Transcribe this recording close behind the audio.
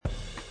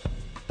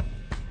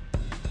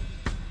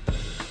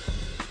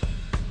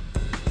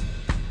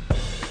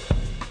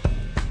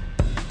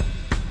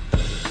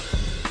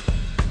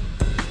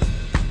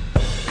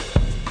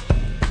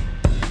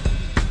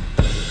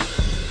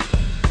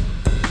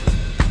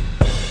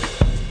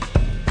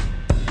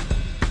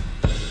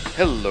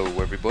Hello,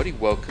 everybody.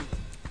 Welcome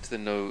to the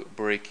No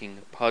Braking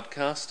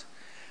Podcast,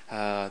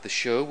 the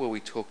show where we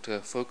talk to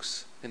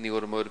folks in the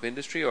automotive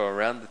industry or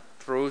around the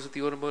throes of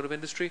the automotive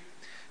industry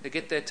to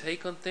get their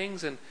take on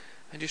things and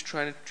just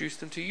try and introduce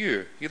them to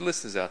you, your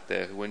listeners out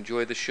there who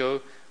enjoy the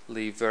show,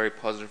 leave very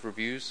positive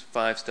reviews,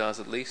 5 stars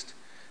at least,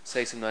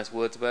 say some nice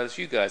words about us.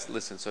 You guys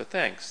listen, so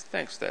thanks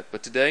for that.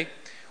 But today,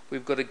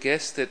 we've got a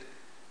guest that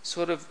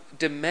sort of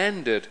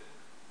demanded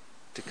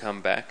to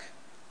come back.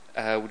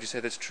 Would you say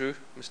that's true,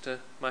 Mr.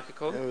 Micah,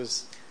 Coley? It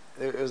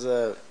was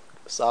a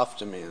soft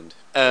demand.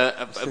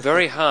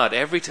 Very hard.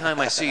 Every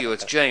time I see you,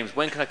 it's James.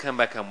 When can I come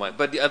back on?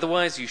 But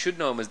otherwise, you should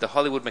know him as the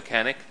Hollywood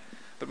mechanic.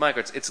 But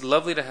Micah, it's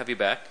lovely to have you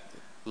back.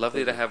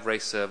 Lovely to have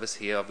Race Service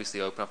here.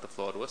 Obviously, open up the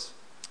floor to us.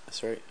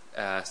 That's right.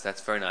 So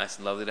that's very nice,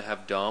 and lovely to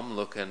have Dom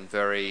looking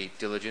very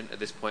diligent at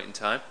this point in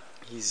time.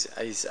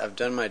 I've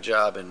done my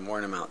job and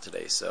worn him out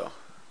today, so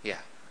yeah,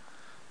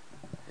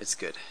 it's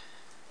good.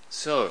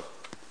 So,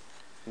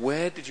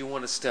 where did you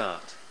want to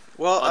start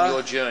on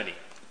your journey?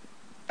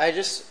 I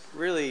just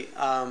really,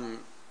 the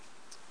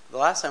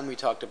last time we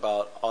talked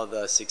about all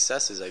the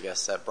successes, I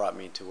guess, that brought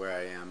me to where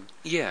I am.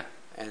 Yeah.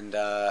 And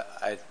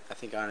I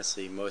think,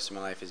 honestly, most of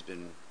my life has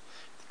been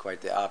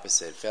quite the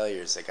opposite.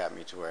 Failures that got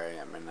me to where I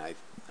am. And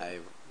I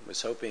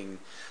was hoping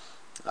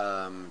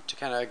to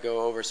kind of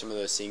go over some of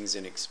those things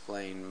and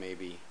explain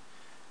maybe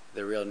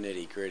the real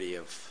nitty-gritty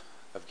of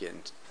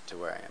getting to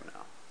where I am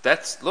now.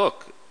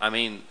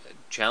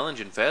 Challenge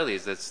and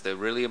failures, they're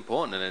really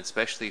important, and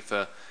especially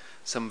for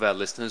some of our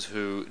listeners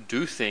who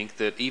do think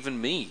that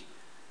even me,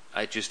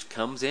 it just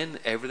comes in,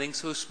 everything's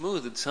so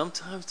smooth. It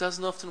sometimes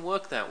doesn't often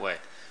work that way.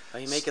 Oh,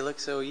 you make it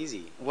look so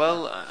easy.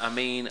 Well,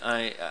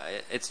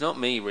 it's not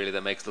me really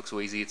that makes it look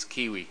so easy. It's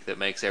Kiwi that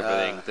makes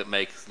everything that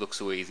makes it look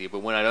so easy. But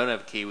when I don't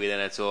have Kiwi,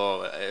 then it's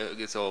all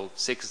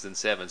 6s and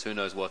 7s. Who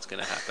knows what's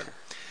going to happen?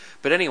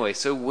 But anyway,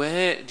 so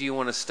where do you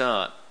want to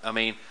start?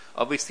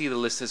 Obviously the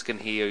listeners can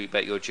hear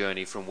about your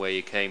journey from where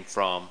you came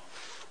from,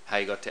 how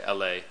you got to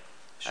LA,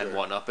 sure, and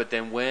whatnot. But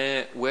then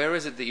where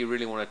is it that you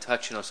really want to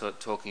touch and start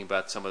talking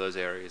about some of those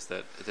areas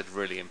that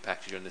really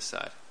impacted you on this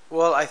side?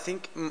 Well, I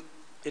think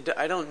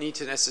I don't need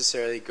to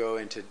necessarily go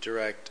into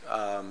direct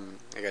a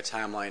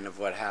timeline of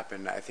what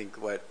happened. I think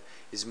what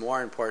is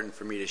more important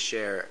for me to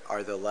share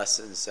are the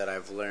lessons that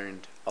I've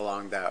learned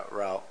along that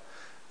route.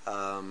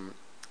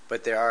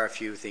 But there are a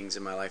few things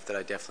in my life that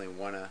I definitely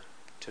want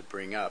to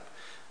bring up.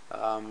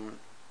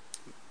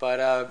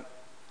 But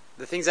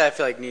the things that I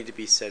feel like need to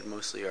be said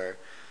mostly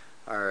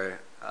are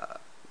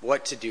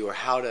what to do or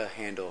how to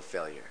handle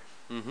failure.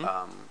 Mm-hmm.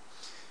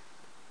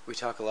 We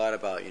talk a lot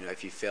about,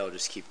 if you fail,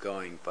 just keep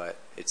going, but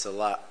it's a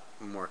lot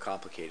more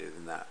complicated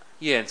than that.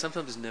 Yeah, and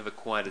sometimes it's never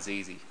quite as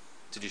easy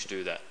to just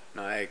do that.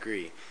 No, I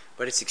agree.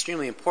 But it's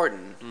extremely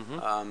important.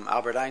 Mm-hmm.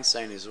 Albert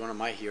Einstein is one of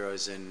my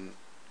heroes, and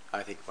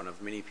I think one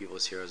of many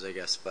people's heroes, I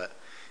guess.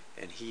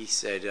 And he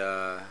said,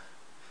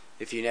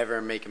 if you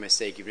never make a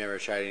mistake, you've never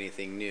tried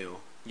anything new.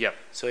 Yep.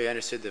 So he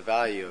understood the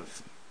value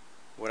of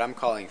what I'm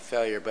calling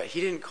failure, but he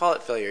didn't call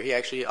it failure. He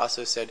actually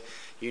also said,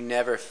 you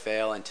never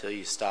fail until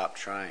you stop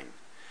trying,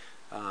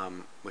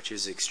 which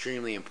is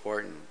extremely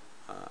important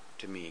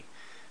to me.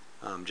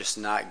 Just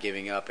not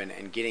giving up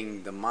and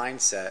getting the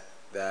mindset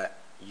that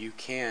you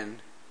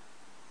can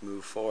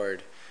move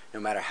forward no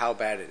matter how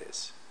bad it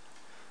is.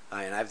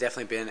 And I've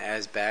definitely been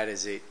as bad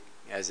as it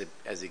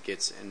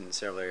gets in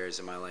several areas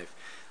of my life.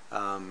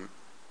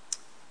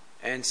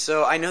 And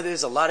so I know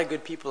there's a lot of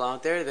good people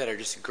out there that are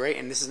just great,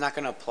 and this is not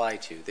going to apply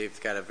to. They've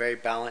got a very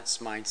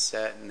balanced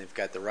mindset, and they've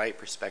got the right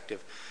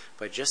perspective.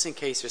 But just in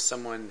case there's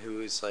someone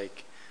who is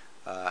like,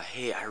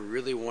 hey, I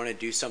really want to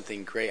do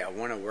something great. I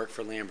want to work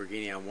for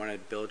Lamborghini. I want to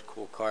build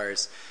cool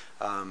cars.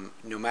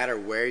 No matter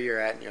where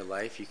you're at in your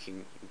life, you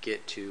can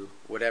get to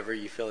whatever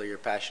you feel you're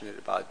passionate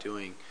about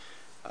doing.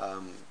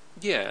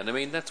 Yeah,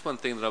 and that's one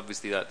thing that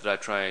obviously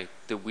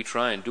that we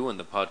try and do in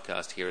the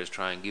podcast here is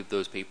try and give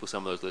those people,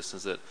 some of those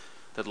listeners that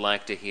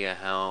like to hear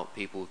how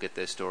people get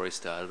their story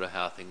started or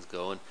how things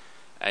go.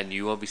 And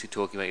you obviously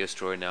talking about your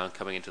story now and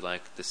coming into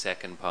like the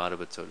second part of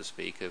it, so to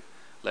speak, of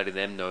letting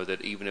them know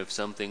that even if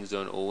some things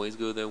don't always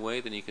go their way,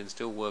 then you can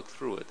still work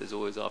through it. There's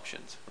always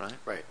options, right?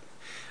 Right.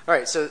 All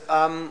right, so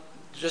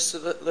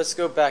let's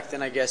go back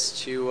then, I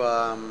guess, to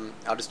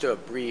I'll just do a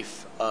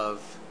brief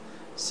of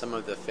some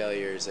of the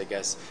failures, I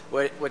guess.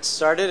 What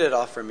started it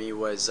off for me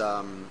was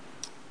I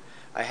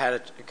had a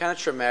kind of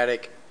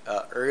traumatic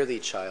early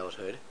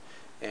childhood,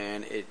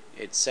 and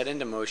it set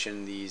into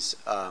motion these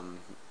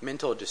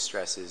mental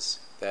distresses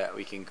that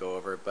we can go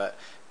over, but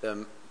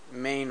the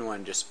main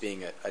one just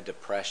being a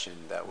depression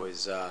that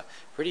was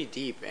pretty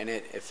deep, and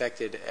it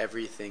affected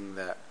everything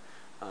that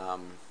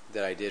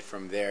I did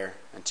from there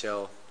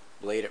until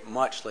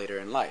much later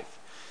in life.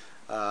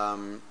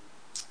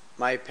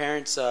 My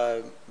parents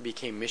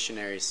became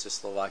missionaries to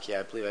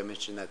Slovakia. I believe I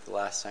mentioned that the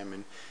last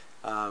time,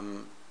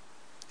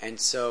 and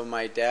so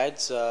my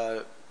dad's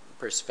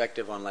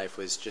perspective on life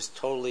was just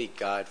totally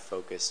God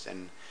focused,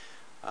 and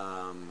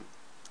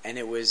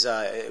it was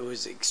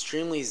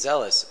extremely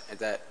zealous at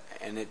that,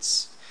 and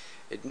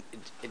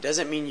it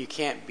doesn't mean you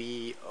can't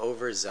be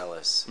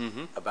overzealous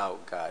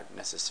about God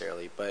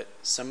necessarily, but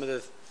some of the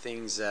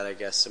things that I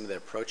guess some of the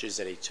approaches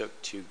that he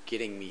took to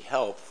getting me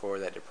help for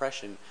that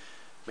depression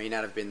may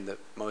not have been the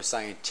most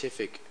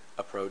scientific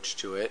approach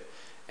to it,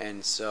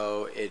 and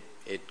so it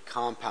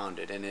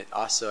compounded, and it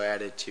also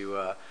added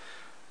to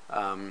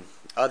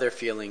other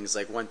feelings.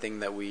 Like one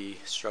thing that we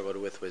struggled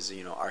with was,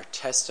 our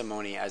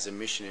testimony as a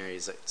missionary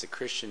it's a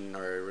Christian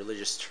or a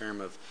religious term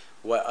of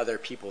what other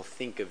people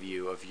think of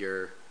you, of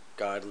your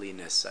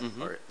godliness,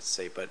 or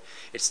say, but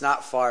it's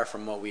not far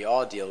from what we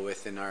all deal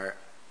with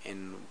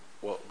in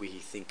what we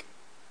think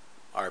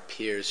our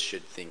peers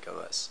should think of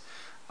us.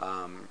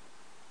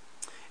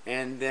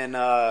 And then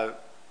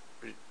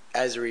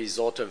as a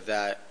result of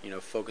that,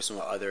 focus on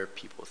what other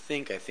people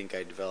think, I think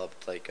I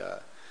developed like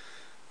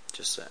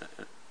just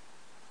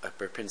a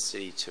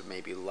propensity to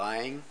maybe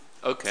lying.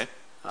 Okay.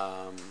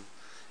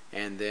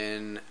 And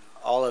then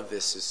all of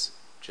this is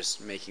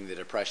just making the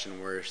depression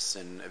worse,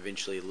 and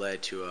eventually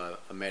led to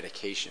a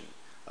medication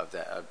of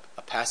that,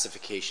 a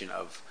pacification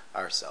of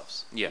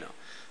ourselves. Yeah.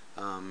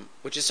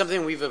 Which is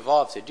something we've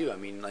evolved to do. I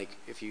mean, like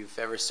if you've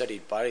ever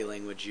studied body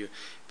language,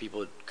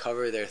 people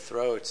cover their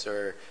throats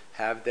or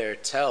have their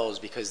tells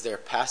because they're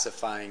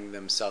pacifying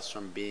themselves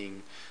from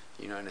being,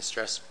 in a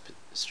stress.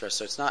 So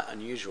it's not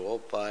unusual,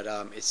 but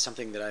it's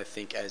something that I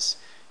think as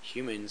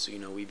humans,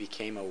 we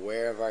became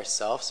aware of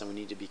ourselves, and we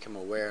need to become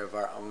aware of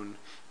our own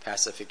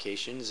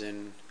pacifications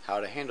and how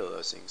to handle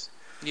those things.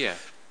 Yeah.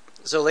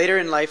 So later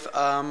in life,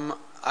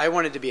 I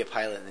wanted to be a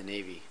pilot in the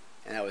Navy,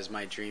 and that was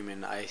my dream.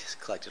 And I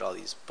collected all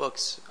these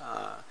books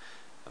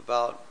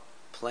about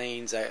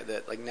planes.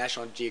 Like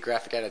National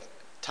Geographic at a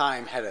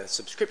time had a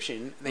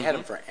subscription. They had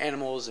them for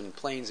animals and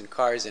planes and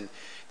cars, and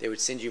they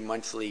would send you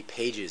monthly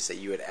pages that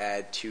you would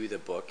add to the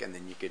book, and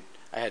then you could.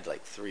 I had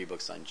like 3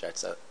 books on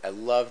jets. I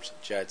loved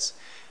jets.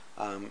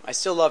 I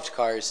still loved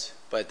cars,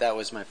 but that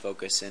was my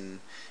focus.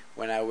 And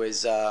when I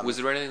was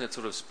there anything that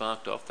sort of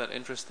sparked off that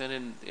interest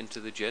then into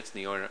the jets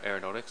and the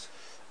aeronautics?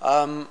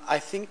 I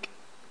think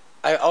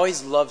I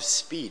always loved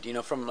speed.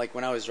 From like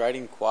when I was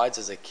riding quads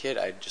as a kid,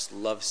 I just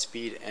loved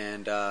speed.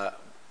 And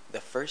the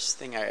first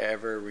thing I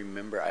ever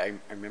remember, I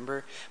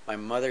remember my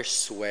mother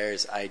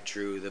swears I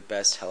drew the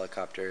best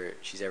helicopter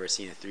she's ever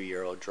seen a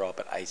 3-year-old draw.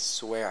 But I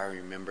swear I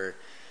remember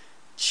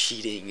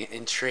cheating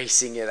and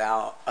tracing it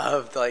out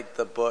of like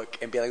the book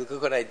and be like,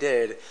 look what I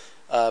did.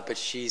 But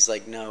she's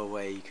like, no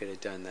way you could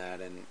have done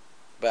that.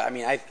 But I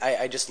mean,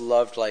 I just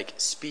loved like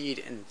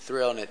speed and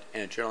thrill and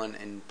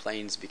adrenaline, and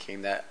planes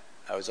became that.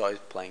 I was always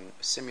playing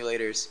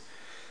simulators.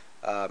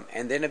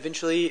 And then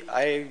eventually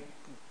I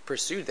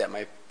pursued that.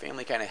 My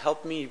family kind of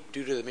helped me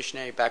due to the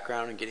missionary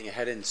background and getting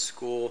ahead in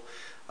school,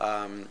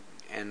 and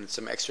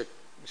some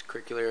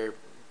extracurricular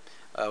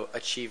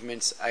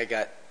achievements. I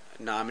got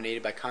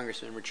nominated by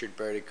Congressman Richard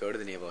Burr to go to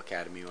the Naval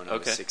Academy when I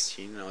was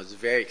 16, and I was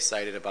very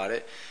excited about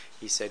it.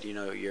 He said,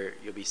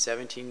 you'll be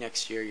 17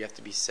 next year. You have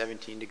to be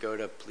 17 to go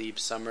to plebe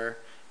summer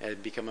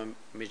and become a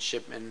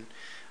midshipman.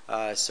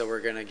 So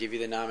we're going to give you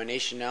the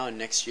nomination now, and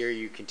next year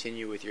you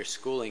continue with your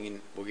schooling,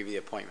 and we'll give you the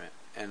appointment.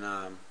 And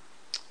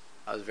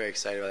I was very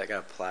excited about that. I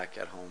got a plaque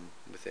at home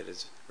with it. I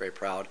was very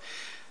proud.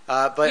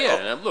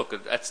 And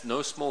look, that's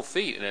no small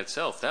feat in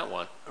itself, that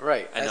one.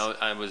 Right.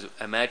 I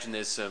imagine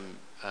there's some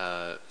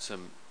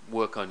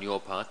work on your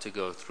part to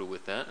go through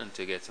with that and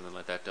to get something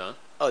like that done.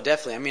 Oh,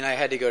 definitely. I mean, I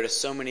had to go to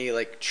so many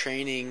like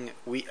training.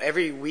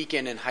 Every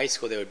weekend in high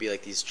school there would be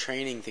like these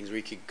training things where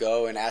you could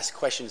go and ask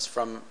questions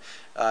from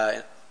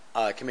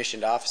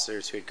commissioned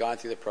officers who had gone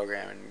through the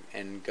program,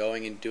 and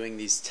going and doing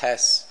these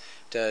tests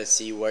to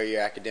see where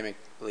you're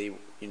academically,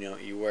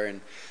 you were.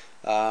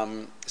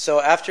 And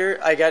so after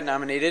I got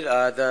nominated,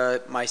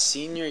 my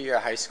senior year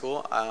of high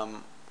school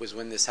was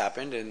when this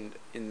happened, and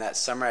in that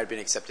summer I'd been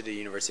accepted to the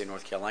University of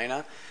North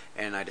Carolina,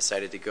 and I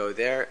decided to go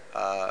there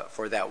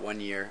for that 1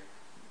 year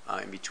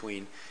in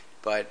between.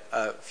 But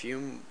it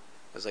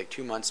was like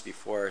 2 months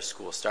before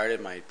school started,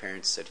 my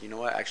parents said, you know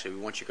what, actually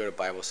we want you to go to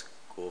Bible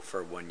school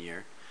for 1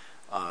 year,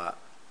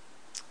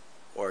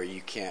 or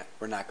you can't,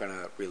 we're not going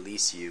to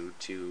release you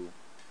to,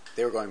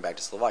 they were going back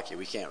to Slovakia,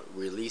 we can't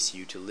release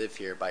you to live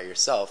here by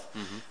yourself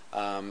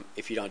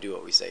if you don't do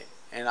what we say.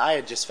 And I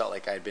had just felt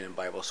like I had been in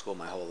Bible school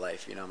my whole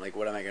life. I'm like,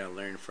 what am I going to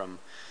learn from?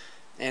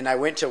 And I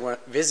went to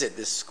visit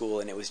this school,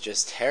 and it was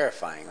just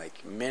terrifying.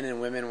 Like, men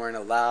and women weren't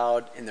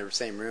allowed in the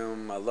same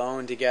room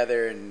alone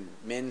together, and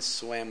men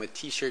swam with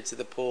T-shirts at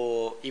the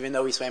pool, even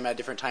though we swam at a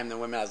different time than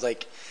women. I was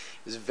like, it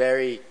was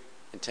very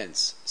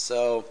intense.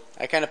 So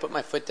I kind of put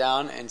my foot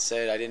down and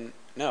said,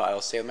 I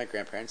will stay with my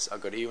grandparents. I'll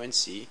go to UNC.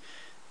 This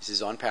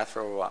is on path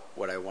for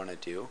what I want to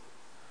do.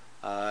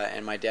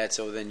 And my dad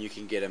said, well, then you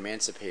can get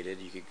emancipated.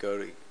 You could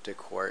go to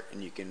court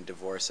and you can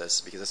divorce us,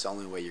 because that's the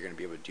only way you're going to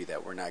be able to do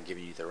that. We're not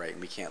giving you the right,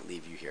 and we can't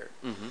leave you here.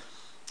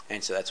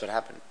 And so that's what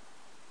happened.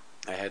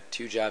 I had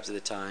 2 jobs at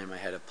the time. I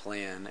had a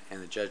plan,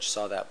 and the judge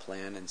saw that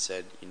plan and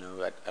said,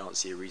 I don't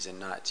see a reason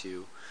not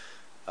to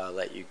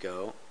let you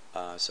go.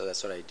 So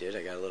that's what I did.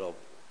 I got a little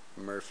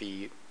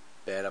Murphy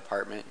bed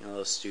apartment, a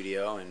little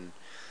studio, and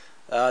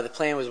The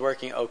plan was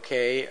working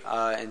okay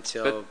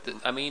until. But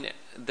I mean,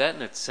 that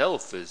in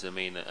itself is, a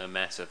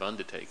massive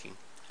undertaking.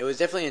 It was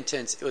definitely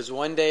intense. It was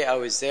one day I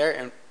was there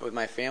and with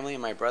my family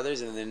and my brothers,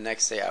 and then the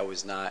next day I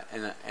was not.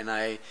 And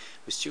I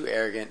was too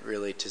arrogant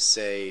really to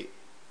say,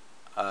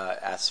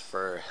 ask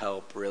for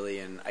help really,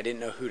 and I didn't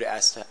know who to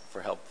ask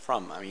for help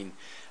from. I mean,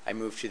 I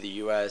moved to the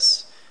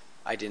U.S.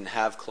 I didn't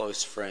have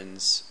close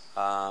friends.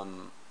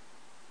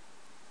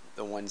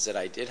 The ones that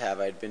I did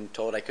have, I'd been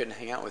told I couldn't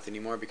hang out with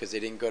anymore because they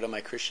didn't go to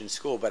my Christian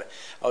school. But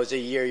I was a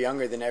year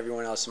younger than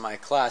everyone else in my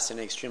class in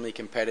an extremely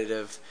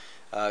competitive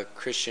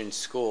Christian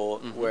school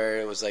where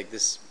it was like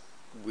this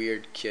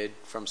weird kid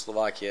from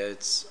Slovakia.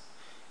 It's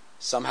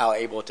somehow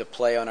able to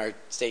play on our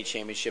state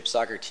championship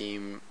soccer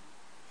team,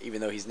 even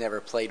though he's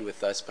never played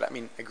with us. But I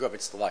mean, I grew up in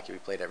Slovakia. We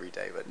played every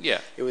day. But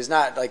it was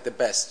not like the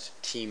best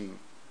team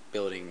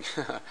building,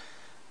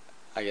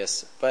 I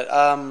guess. But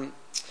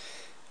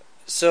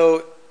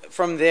so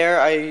from there,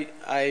 I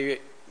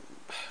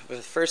the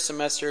first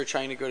semester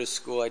trying to go to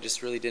school, I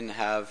just really didn't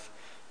have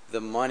the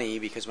money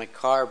because my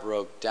car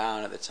broke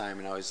down at the time,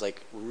 and I was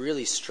like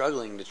really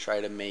struggling to try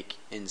to make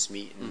ends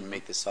meet and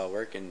make this all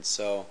work. And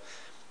so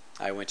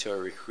I went to a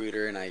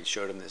recruiter and I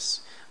showed him this,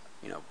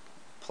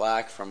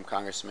 plaque from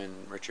Congressman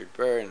Richard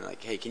Burr, and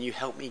like, hey, can you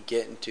help me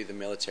get into the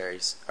military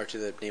or to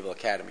the Naval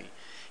Academy?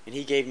 And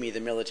he gave me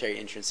the military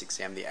entrance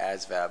exam, the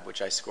ASVAB,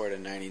 which I scored a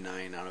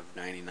 99 out of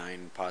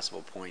 99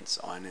 possible points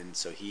on. And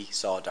so he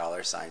saw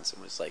dollar signs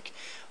and was like,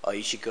 oh,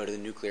 you should go to the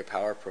nuclear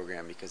power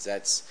program because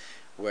that's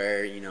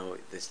where,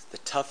 the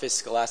toughest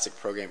scholastic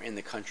program in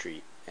the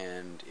country.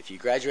 And if you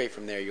graduate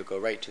from there, you'll go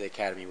right to the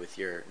academy with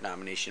your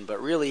nomination.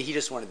 But really, he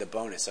just wanted the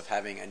bonus of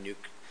having a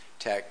nuke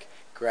tech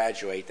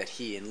graduate that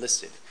he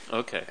enlisted.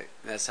 Okay.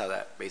 That's how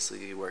that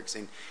basically works.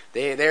 And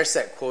they're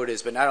set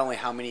quotas, but not only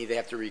how many they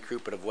have to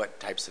recruit, but of what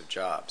types of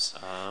jobs.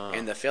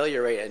 And the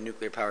failure rate at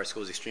nuclear power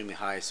school is extremely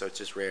high, so it's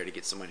just rare to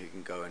get someone who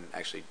can go and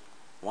actually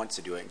wants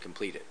to do it and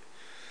complete it.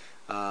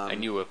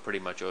 And you were pretty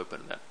much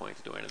open at that point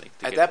to do anything.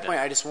 At that point,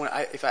 I just want.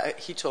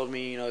 He told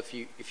me,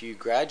 if you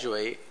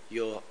graduate,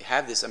 you'll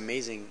have this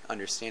amazing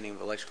understanding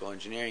of electrical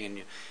engineering,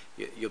 and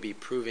you'll be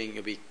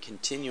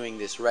continuing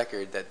this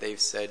record that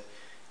they've said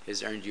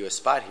has earned you a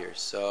spot here.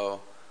 So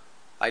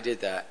I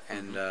did that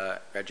and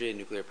graduated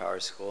nuclear power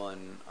school,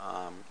 and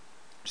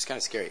just kind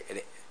of scary.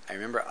 I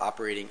remember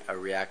operating a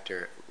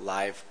reactor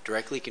live,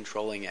 directly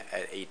controlling it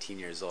at 18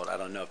 years old. I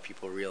don't know if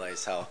people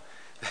realize how.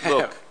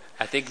 Look,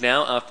 I think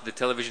now after the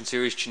television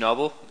series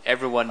Chernobyl,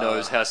 everyone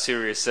knows how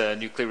serious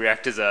nuclear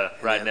reactors are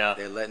now.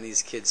 They're letting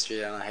these kids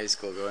straight out of high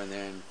school go in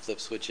there and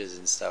flip switches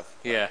and stuff.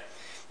 Yeah.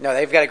 No,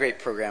 they've got a great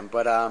program,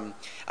 but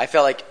I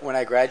felt like when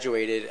I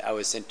graduated, I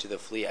was sent to the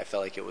fleet. I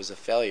felt like it was a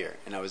failure,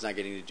 and I was not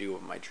getting to do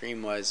what my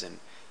dream was. And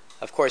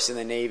of course, in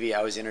the Navy,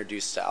 I was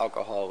introduced to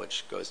alcohol,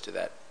 which goes to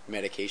that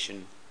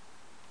medication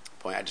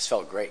point. I just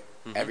felt great.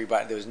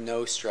 There was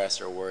no stress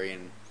or worry,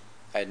 and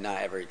I had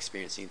not ever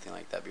experienced anything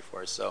like that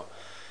before. So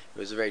it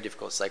was a very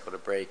difficult cycle to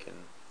break. And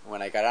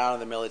when I got out of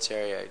the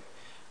military,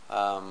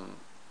 I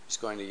was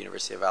going to the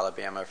University of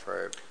Alabama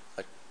for.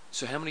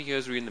 So how many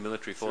years were you in the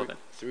military for then?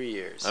 3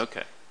 years.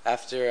 Okay.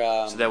 After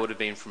so that would have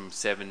been from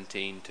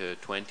 17 to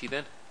 20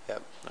 then?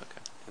 Yep.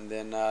 Okay. And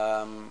then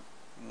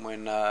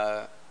when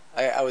I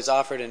was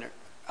offered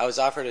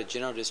a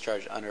general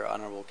discharge under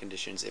honorable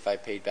conditions if I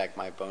paid back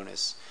my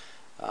bonus,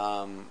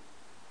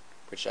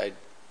 which I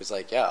was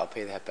like, yeah, I'll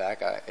pay that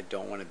back. I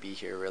don't want to be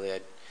here really.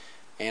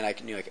 And I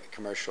knew like a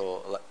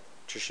commercial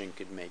electrician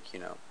could make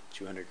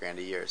 $200,000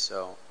 a year.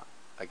 So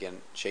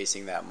again,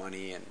 chasing that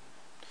money and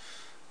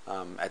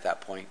at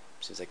that point,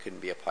 since I couldn't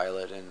be a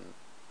pilot and.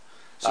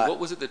 So what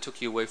was it that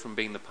took you away from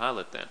being the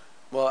pilot then?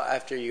 Well,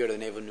 after you go to the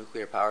Naval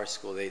Nuclear Power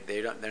School,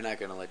 they're not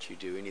going to let you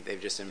do anything.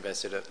 They've just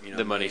invested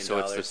the money, so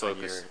it's the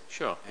focus.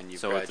 Sure. And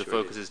so if the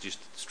focus is just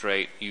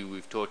straight,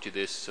 we've taught you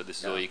this, so this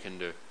is all you can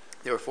do.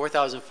 There were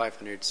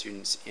 4,500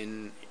 students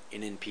in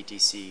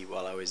NPTC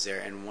while I was there,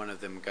 and one of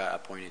them got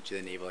appointed to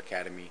the Naval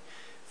Academy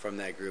from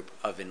that group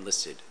of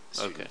enlisted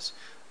students.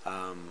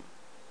 Okay.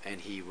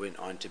 And he went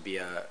on to be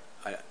a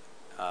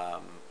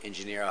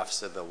engineer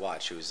officer of the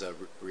watch, who was a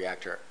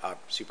reactor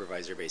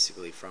supervisor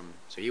basically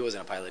so he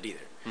wasn't a pilot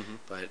either.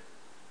 But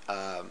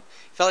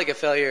felt like a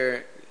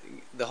failure.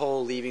 The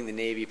whole leaving the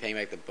Navy, paying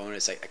back the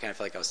bonus, I kind of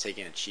felt like I was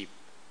taking a cheap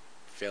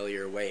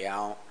failure way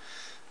out.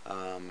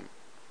 I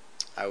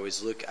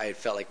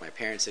felt like my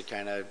parents had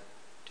kind of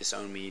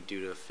disowned me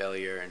due to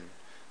failure, and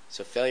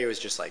so failure was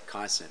just like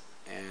constant.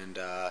 And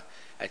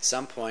at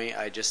some point,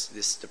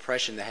 this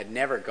depression that had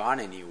never gone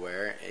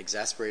anywhere,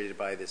 exasperated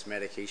by this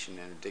medication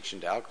and addiction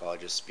to alcohol,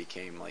 just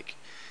became like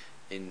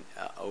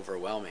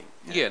overwhelming.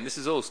 And this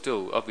is all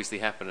still obviously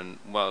happening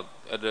while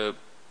at a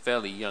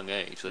fairly young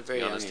age. Let's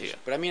be honest here.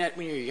 But I mean,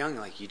 when you're young,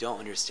 like you don't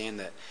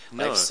understand that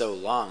life's so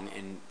long,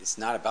 and it's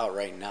not about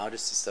right now.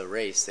 Just it's a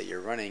race that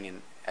you're running,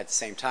 and at the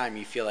same time,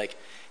 you feel like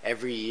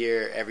every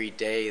year, every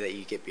day that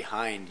you get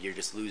behind, you're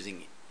just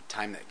losing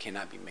time that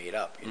cannot be made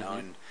up.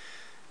 And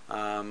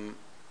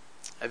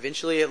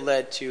eventually it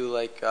led to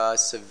like a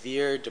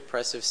severe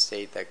depressive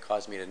state that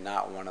caused me to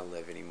not want to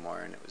live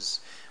anymore. And it was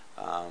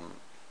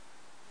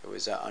it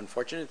was an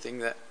unfortunate thing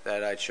that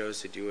I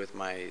chose to do with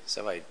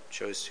myself. I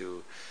chose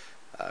to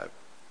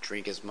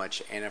drink as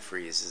much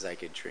antifreeze as I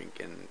could drink,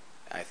 and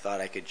I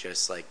thought I could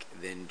just like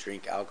then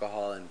drink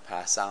alcohol and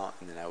pass out,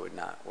 and then I would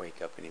not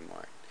wake up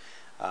anymore.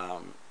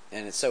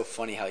 And it's so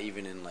funny how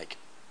even in like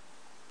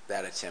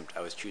that attempt,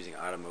 I was choosing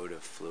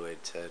automotive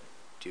fluid to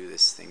do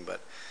this thing,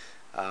 but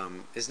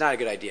it's not a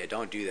good idea.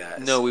 Don't do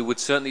that. No, we would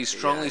certainly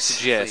strongly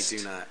suggest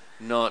do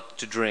not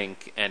to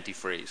drink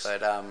antifreeze.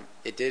 But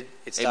it did.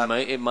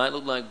 It might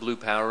look like blue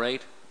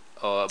Powerade,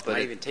 but it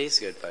might even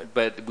taste good.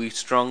 But we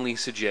strongly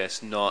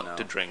suggest not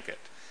to drink it.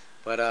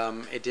 But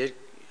it did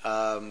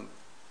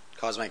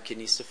cause my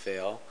kidneys to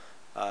fail.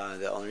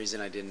 The only reason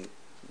I didn't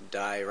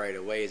die right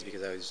away is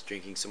because I was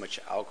drinking so much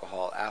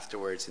alcohol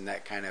afterwards, and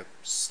that kind of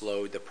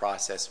slowed the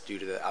process due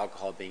to the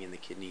alcohol being in the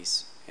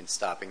kidneys and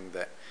stopping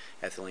the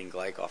ethylene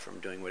glycol from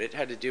doing what it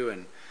had to do.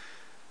 And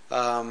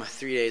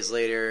 3 days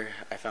later,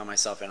 I found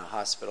myself in a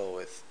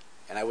hospital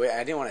and I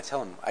didn't want to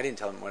tell him. I didn't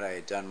tell him what I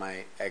had done.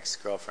 My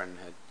ex-girlfriend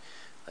had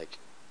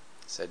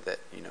said that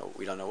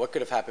we don't know what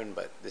could have happened,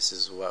 but this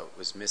is what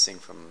was missing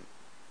from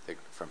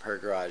her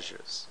garage.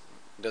 It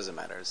doesn't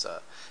matter. It's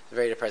a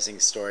very depressing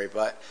story,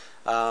 but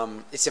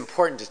it's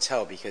important to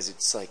tell because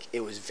it's like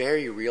it was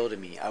very real to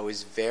me. I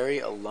was very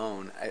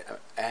alone.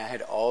 I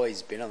had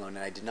always been alone,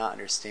 and I did not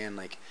understand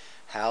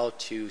how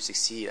to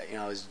succeed.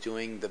 I was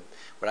doing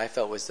what I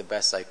felt was the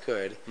best I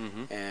could,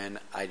 and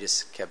I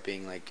just kept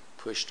being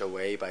pushed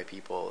away by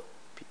people,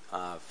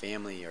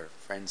 family or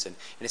friends, and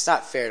it's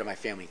not fair to my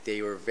family.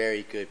 They were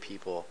very good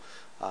people,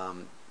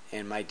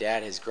 and my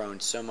dad has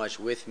grown so much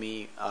with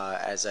me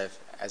as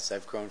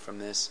I've grown from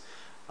this.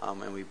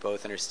 And we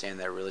both understand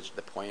that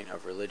the point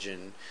of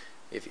religion,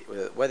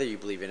 whether you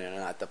believe in it or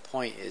not, the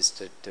point is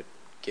to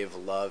give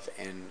love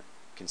and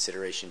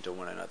consideration to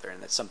one another,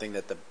 and that's something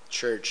that the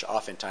church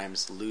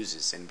oftentimes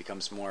loses and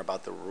becomes more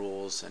about the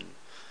rules and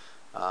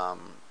I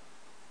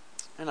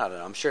don't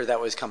know. I'm sure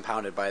that was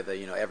compounded by the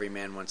every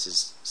man wants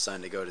his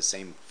son to go to the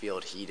same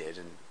field he did,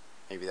 and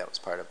maybe that was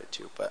part of it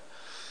too. But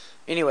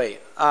anyway.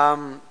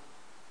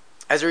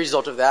 As a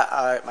result of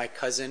that, my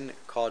cousin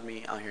called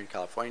me out here in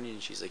California, and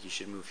she's like, "You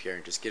should move here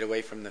and just get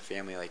away from the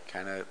family,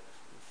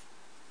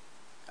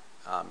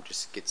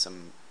 just get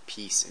some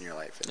peace in your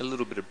life." And, a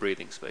little bit of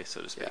breathing space,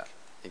 so to speak. Yeah,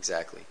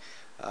 exactly.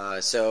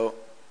 So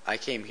I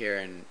came here,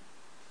 and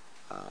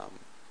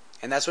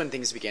that's when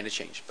things began to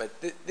change.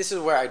 But this is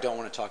where I don't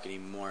want to talk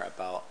anymore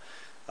about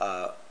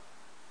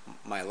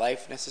my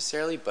life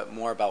necessarily, but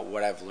more about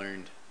what I've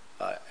learned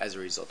as a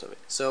result of it.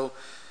 So.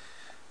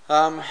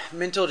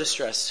 Mental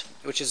distress,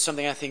 which is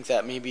something I think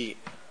that maybe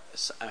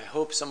I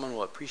hope someone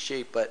will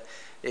appreciate, but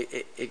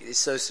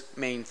it's those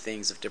main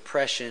things of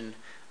depression,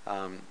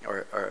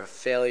 or a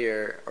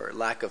failure, or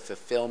lack of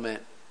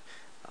fulfillment,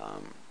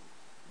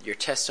 your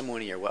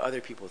testimony or what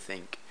other people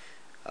think,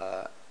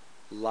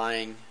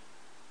 lying,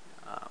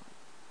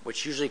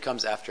 which usually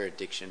comes after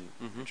addiction.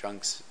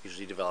 Drunks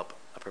usually develop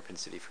a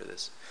propensity for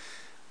this,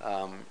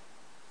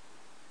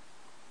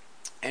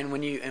 and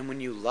when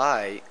you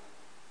lie.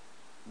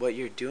 What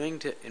you're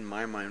doing in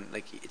my mind,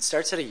 it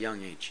starts at a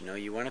young age.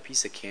 You want a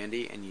piece of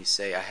candy and you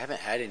say, "I haven't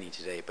had any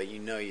today," but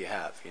you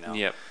have.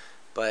 Yep.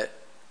 But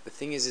the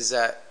thing is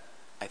that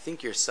I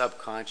think your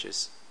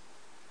subconscious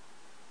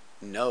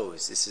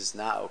knows this is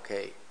not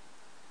okay,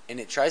 and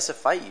it tries to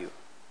fight you,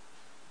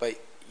 but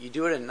you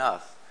do it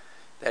enough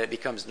that it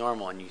becomes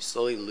normal, and you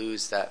slowly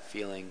lose that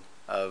feeling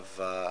of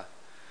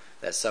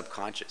that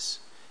subconscious.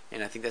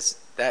 And I think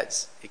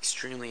that's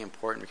extremely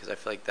important, because I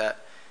feel like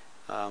that.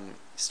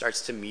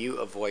 Starts to mute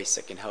a voice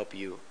that can help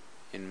you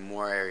in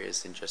more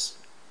areas than just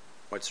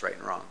what's right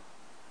and wrong.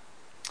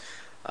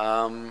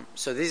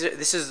 So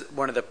this is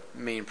one of the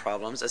main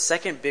problems. A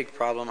second big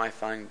problem I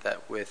find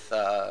that with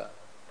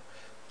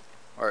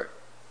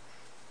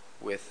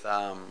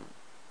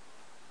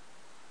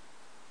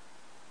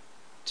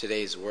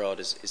today's world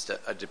is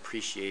a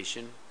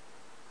depreciation,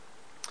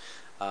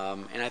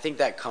 and I think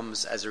that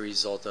comes as a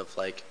result of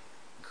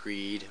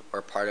greed,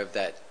 or part of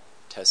that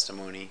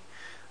testimony.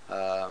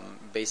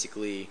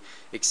 Basically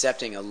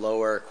accepting a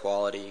lower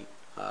quality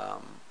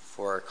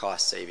for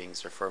cost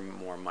savings or for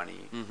more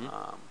money.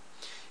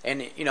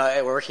 And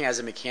working as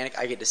a mechanic,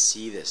 I get to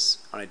see this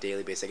on a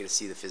daily basis. I get to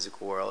see the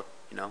physical world.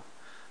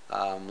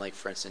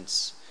 For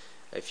instance,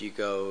 if you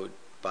go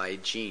buy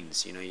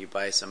jeans, you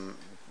buy some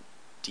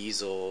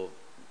diesel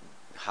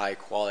high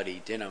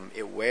quality denim,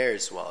 it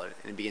wears well and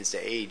it begins to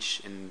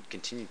age and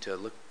continue to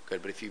look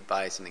good. But if you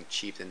buy something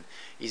cheap, then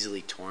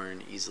easily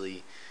torn,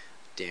 easily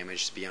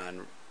damaged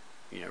beyond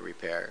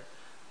repair.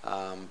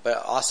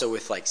 But also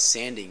with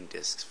sanding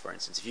discs, for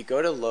instance. If you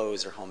go to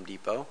Lowe's or Home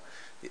Depot,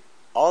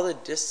 all the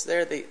discs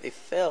there, they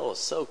fail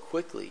so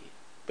quickly.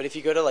 But if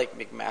you go to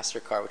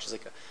McMaster Car, which is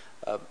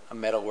a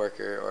metal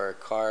worker or a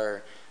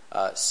car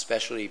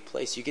specialty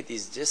place, you get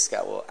these discs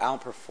that will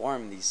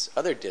outperform these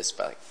other discs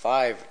by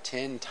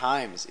 5-10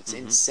 times. It's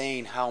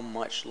insane how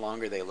much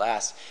longer they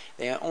last.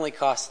 They only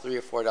cost $3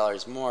 or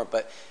 $4 more,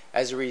 but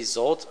as a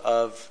result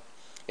of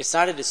it's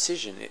not a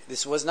decision.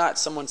 This was not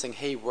someone saying,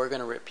 hey, we're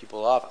going to rip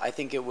people off. I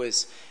think it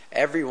was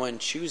everyone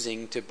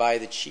choosing to buy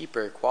the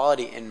cheaper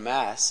quality in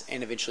mass,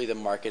 and eventually the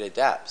market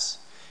adapts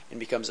and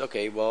becomes,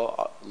 okay,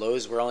 well,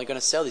 Lowe's, we're only going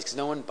to sell these because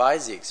no one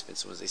buys the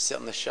expensive ones. They sit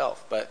on the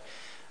shelf. But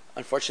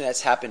unfortunately,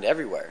 that's happened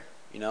everywhere,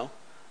 you know?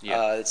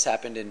 Yeah. It's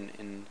happened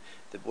in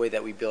the way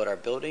that we build our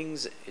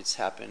buildings. It's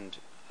happened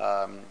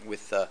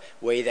with the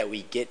way that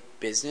we get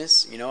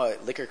business. You know,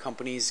 liquor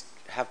companies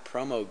have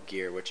promo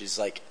gear, which is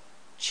like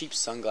cheap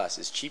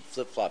sunglasses, cheap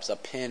flip-flops, a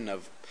pin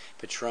of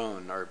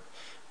Patron,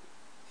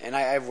 and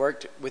I've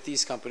worked with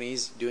these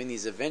companies doing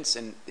these events,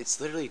 and it's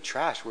literally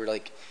trash. We're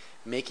like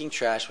making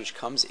trash which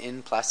comes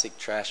in plastic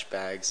trash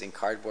bags and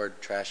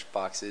cardboard trash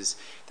boxes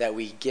that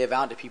we give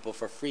out to people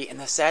for free. And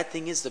the sad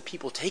thing is the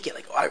people take it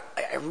like, oh,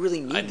 I really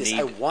need this.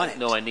 I want it.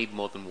 No, I need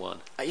more than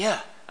one.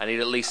 Yeah. I need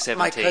at least 17.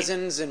 My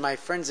cousins and my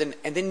friends, and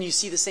then you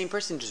see the same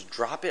person just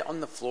drop it on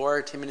the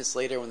floor 10 minutes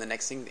later when the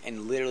next thing,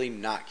 and literally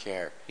not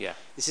care. Yeah.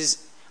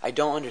 I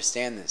don't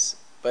understand this,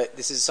 but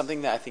this is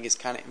something that I think has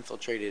kind of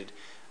infiltrated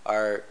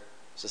our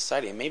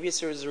society. And maybe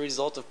it's as a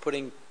result of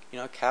putting,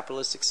 a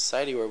capitalistic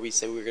society where we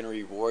say we're going to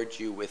reward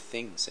you with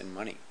things and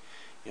money.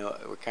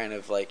 We're kind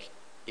of like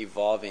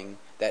evolving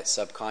that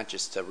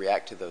subconscious to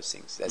react to those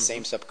things, that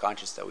same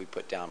subconscious that we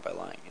put down by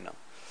lying,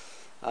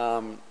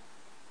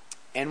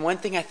 And one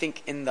thing I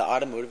think in the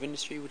automotive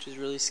industry, which is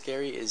really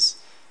scary, is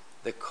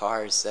the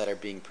cars that are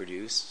being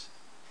produced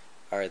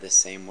are the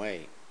same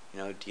way.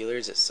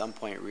 Dealers at some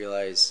point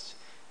realized,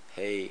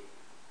 hey,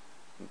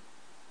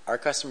 our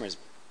customers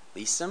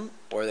lease them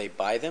or they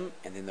buy them,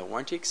 and then the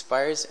warranty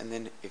expires, and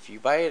then if you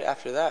buy it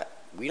after that,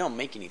 we don't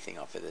make anything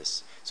off of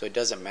this, so it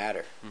doesn't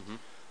matter.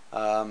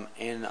 And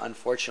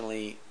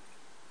unfortunately,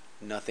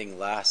 nothing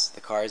lasts.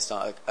 The cars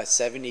don't. A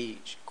 70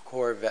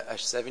 Corvette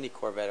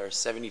or a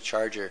 70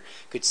 Charger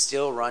could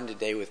still run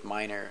today with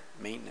minor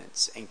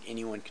maintenance, and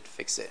anyone could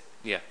fix it.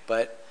 Yeah.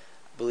 But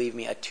believe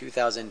me, a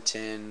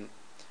 2010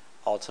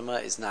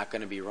 Altima is not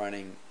going to be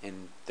running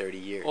in 30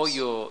 years. Or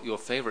your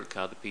favorite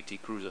car, the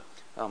PT Cruiser.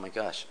 Oh my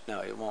gosh, no,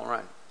 it won't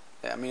run.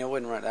 I mean, it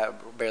wouldn't run.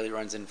 That barely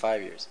runs in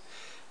 5 years.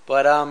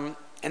 But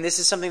and this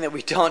is something that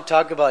we don't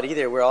talk about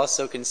either. We're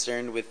also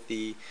concerned with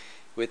the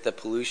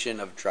pollution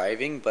of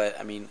driving. But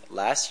I mean,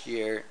 last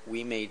year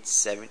we made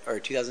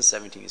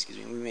 2017,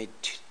 we made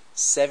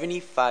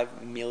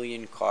 75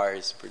 million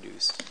cars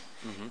produced,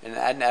 and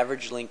at an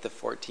average length of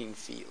 14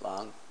 feet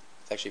long.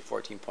 It's actually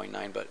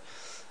 14.9, but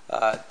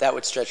that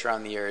would stretch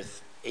around the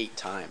Earth 8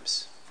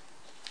 times,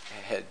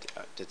 head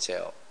to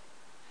tail.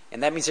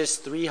 And that means there's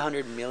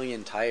 300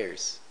 million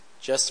tires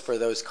just for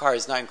those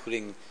cars, not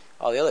including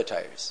all the other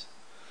tires.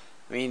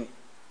 I mean,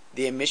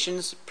 the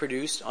emissions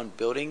produced on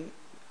building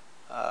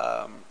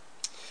a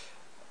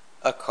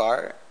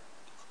car,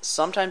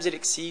 sometimes it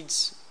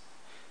exceeds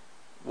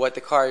what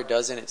the car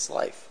does in its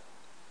life.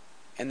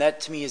 And that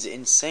to me is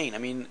insane. I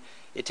mean,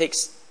 it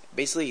takes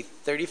basically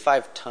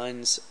 35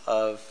 tons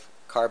of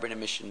carbon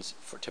emissions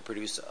to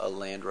produce a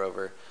Land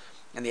Rover,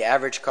 and the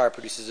average car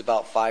produces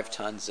about 5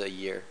 tons a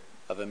year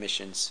of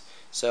emissions.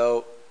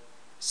 So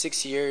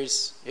 6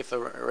 years, if a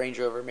Range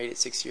Rover made it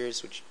 6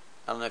 years, which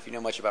I don't know if you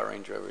know much about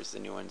Range Rovers, the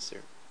new ones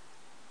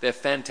they're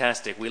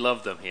fantastic. We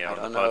love them here on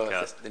the podcast. I don't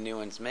know if the new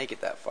ones make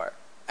it that far.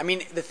 I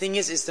mean, the thing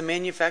is the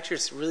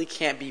manufacturers really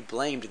can't be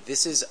blamed.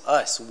 This is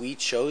us. We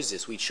chose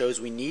this.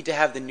 We need to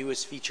have the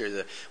newest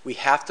feature. We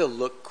have to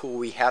look cool.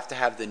 We have to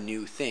have the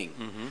new thing.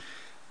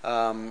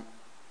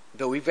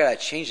 But we've got to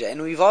change that.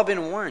 And we've all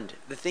been warned.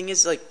 The thing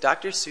is, like,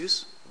 Dr.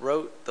 Seuss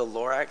wrote the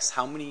Lorax.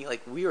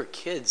 We were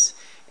kids,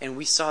 and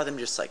we saw them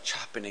just, like,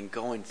 chopping and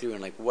going through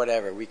and, like,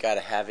 whatever. We got to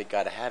have it.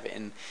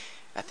 And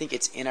I think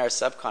it's in our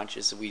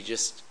subconscious. We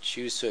just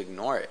choose to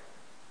ignore it.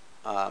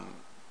 And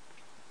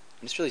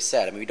it's really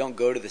sad. I mean, we don't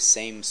go to the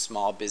same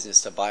small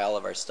business to buy all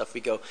of our stuff.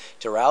 We go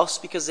to Ralph's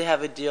because they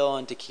have a deal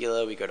on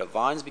tequila. We go to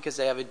Vaughn's because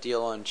they have a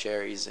deal on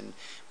cherries. And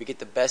we get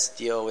the best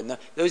deal. And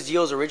those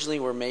deals originally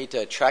were made to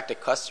attract a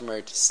customer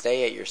to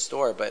stay at your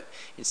store. But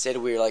instead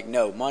we were like,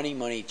 no,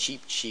 money,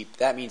 cheap, cheap.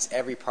 That means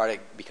every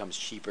product becomes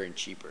cheaper and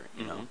cheaper,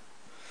 you know.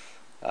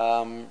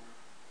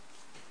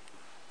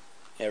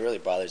 It really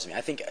bothers me.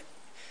 I think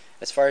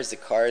as far as the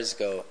cars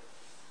go,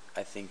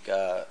 I think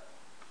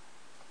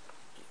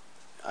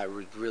I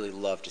would really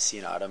love to see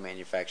an auto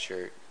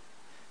manufacturer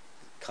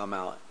come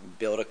out and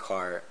build a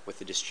car with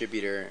a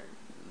distributor,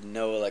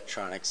 no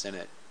electronics in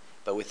it,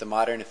 but with the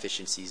modern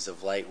efficiencies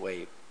of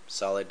lightweight,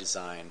 solid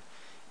design,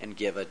 and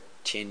give a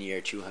 10-year,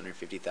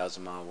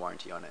 250,000-mile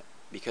warranty on it,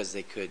 because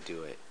they could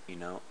do it, you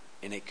know,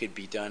 and it could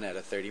be done at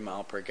a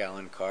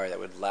 30-mile-per-gallon car that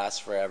would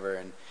last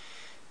forever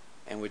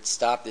and would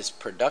stop this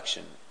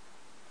production.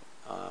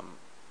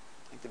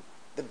 Like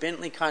the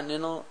Bentley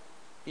Continental,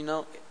 you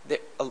know,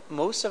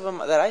 most of them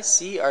that I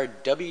see are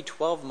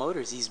W12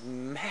 motors. These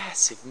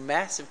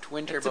massive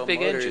twin turbo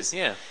big motors. Engine,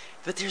 yeah.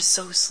 But they're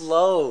so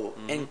slow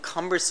and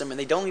cumbersome, and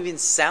they don't even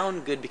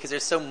sound good because they're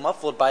so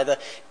muffled by the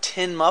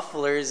 10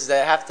 mufflers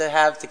that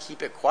have to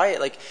keep it quiet.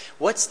 Like,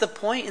 what's the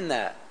point in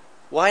that?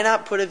 Why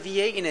not put a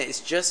V8 in it?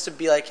 It's just to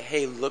be like,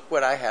 hey, look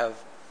what I have.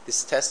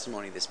 this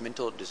testimony, this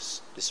mental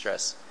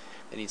distress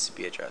that needs to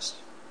be addressed.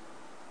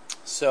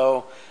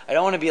 So I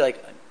don't want to be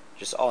like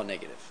just all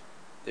negative.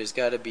 There's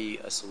got to be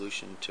a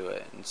solution to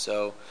it. And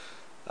so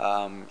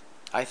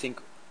I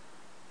think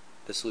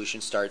the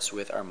solution starts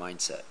with our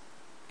mindset.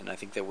 And I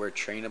think that we're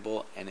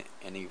trainable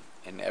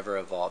and ever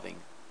evolving.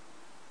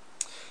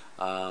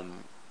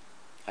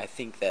 I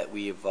think that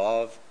we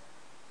evolve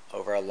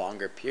over a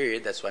longer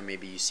period. That's why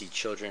maybe you see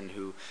children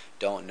who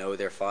don't know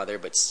their father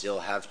but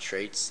still have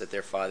traits that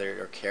their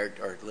father or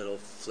character or little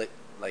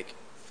like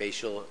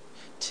facial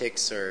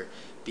tics or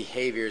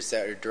behaviors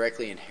that are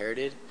directly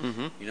inherited.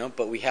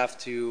 But we have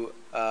to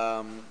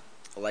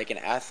like an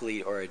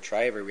athlete or a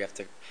driver, we have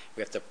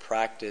to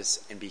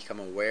practice and become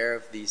aware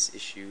of these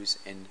issues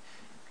and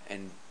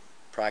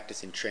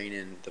practice and train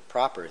in the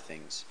proper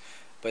things.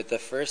 But the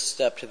first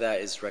step to that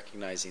is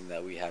recognizing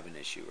that we have an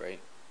issue, right?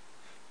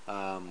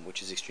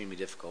 Which is extremely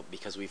difficult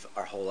because we've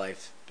our whole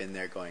life been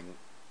there going,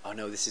 oh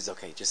no, this is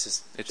okay,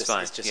 it's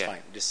fine,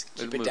 just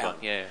keep it down.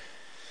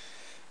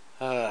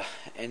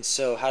 And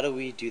so how do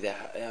we do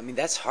that? I mean,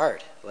 that's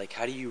hard. Like,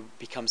 how do you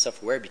become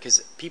self-aware? Because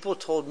people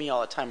told me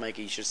all the time, like,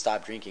 you should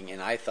stop drinking.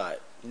 And I thought,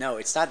 no,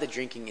 it's not the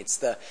drinking.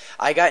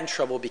 I got in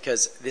trouble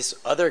because this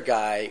other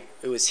guy,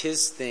 it was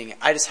his thing.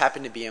 I just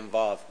happened to be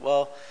involved.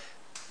 Well,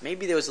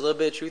 maybe there was a little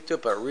bit of truth to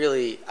it, but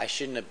really I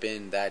shouldn't have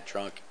been that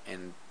drunk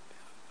and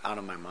out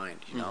of my mind,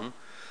 you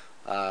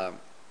know?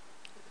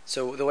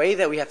 So the way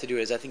that we have to do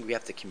it is I think we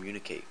have to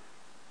communicate.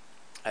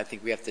 I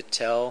think we have to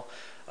tell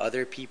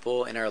other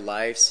people in our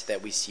lives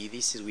that we see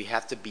these things. We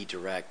have to be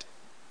direct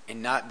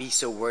and not be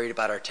so worried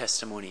about our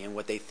testimony and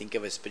what they think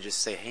of us, but just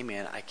say, hey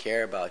man, I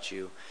care about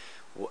you.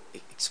 Well,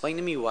 explain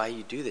to me why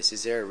you do this.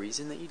 Is there a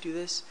reason that you do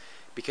this?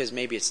 Because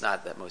maybe it's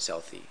not that most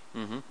healthy.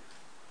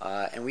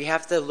 And we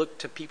have to look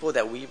to people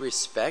that we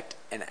respect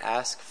and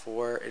ask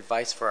for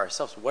advice for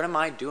ourselves. What am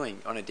I doing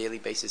on a daily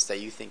basis that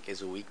you think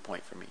is a weak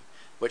point for me?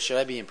 What should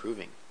I be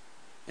improving?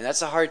 And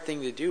that's a hard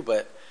thing to do,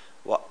 but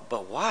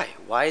why?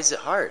 Why is it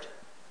hard?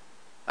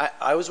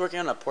 I was working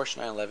on a Porsche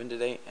 911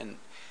 today, and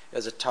it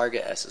was a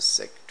Target S. It was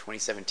sick,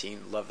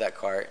 2017. Love that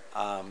car.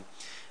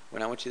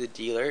 When I went to the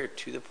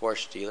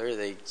Porsche dealer,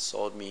 they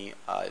sold me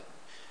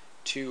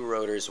 2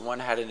 rotors. One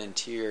had an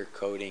interior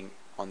coating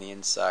on the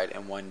inside,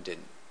 and one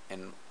didn't.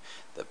 And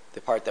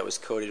the part that was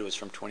coated was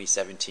from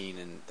 2017,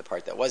 and the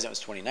part that wasn't was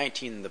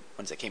 2019. The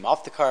ones that came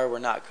off the car were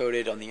not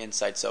coated on the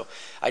inside, so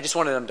I just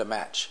wanted them to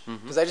match.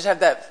 Because I just have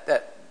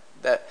that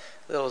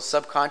little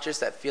subconscious,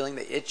 that feeling,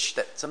 the itch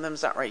that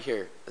something's not right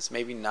here. Let's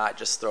maybe not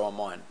just throw them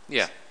on.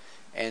 Yeah.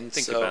 And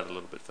think about it a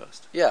little bit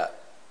first. Yeah.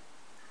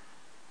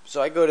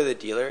 So I go to the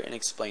dealer and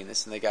explain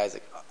this, and the guy's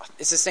like, oh,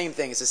 it's the same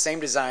thing. It's the same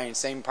design,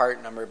 same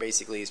part number,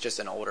 basically. It's just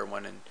an older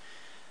one. And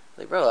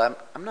like, bro,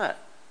 I'm not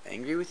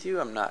angry with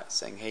you. I'm not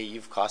saying, hey,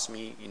 you've cost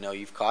me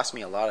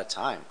a lot of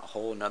time, a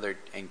whole another,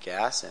 and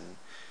gas. And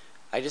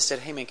I just said,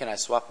 hey man, can I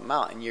swap them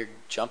out? And you're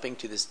jumping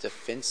to this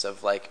defense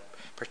of like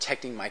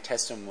protecting my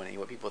testimony,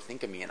 what people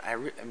think of me. And I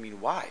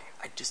mean, why?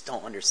 I just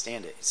don't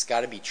understand it. It's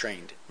got to be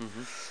trained.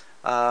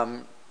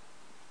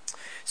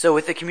 So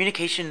with the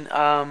communication,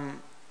 I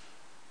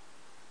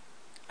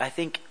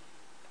think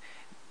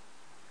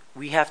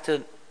we have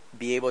to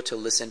be able to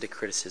listen to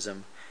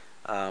criticism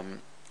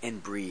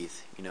and breathe,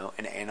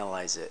 and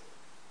analyze it.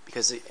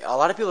 Because a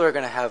lot of people are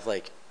going to have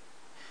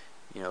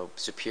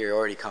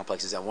superiority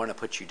complexes that want to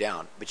put you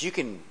down. But you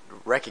can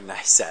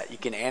recognize that. You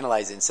can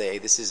analyze it and say, hey,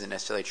 this isn't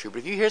necessarily true. But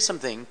if you hear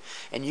something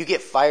and you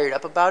get fired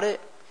up about it,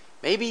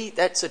 maybe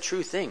that's a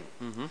true thing.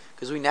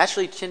 Because we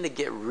naturally tend to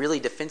get really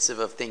defensive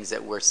of things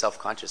that we're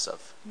self-conscious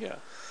of. Yeah.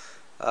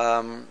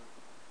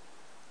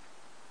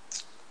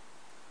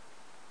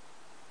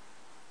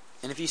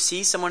 And if you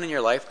see someone in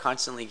your life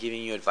constantly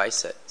giving you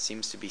advice that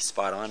seems to be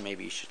spot on,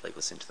 maybe you should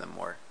listen to them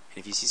more. And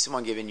if you see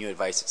someone giving you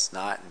advice that's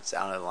not, and it's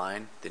out of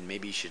line, then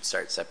maybe you should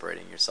start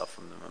separating yourself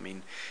from them. I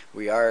mean,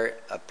 we are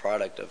a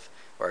product of,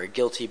 or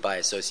guilty by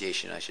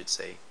association, I should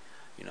say.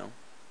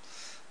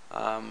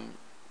 All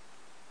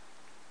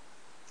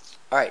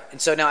right,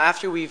 and so now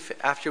after we've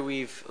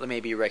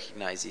maybe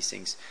recognized these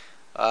things,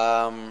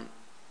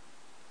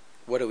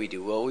 what do we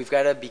do? Well, we've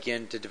got to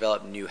begin to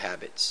develop new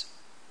habits.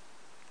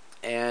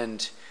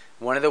 And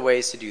one of the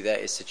ways to do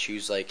that is to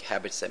choose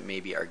habits that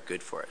maybe are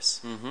good for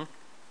us.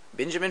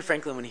 Benjamin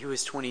Franklin, when he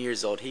was 20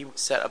 years old, he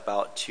set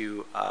about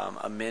to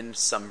amend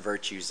some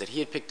virtues that he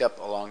had picked up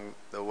along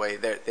the way.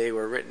 They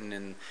were written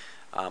in,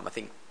 I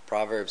think,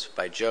 Proverbs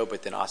by Job,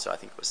 but then also I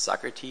think it was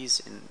Socrates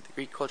in the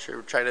Greek culture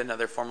tried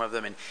another form of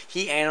them. And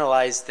he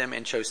analyzed them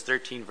and chose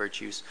 13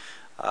 virtues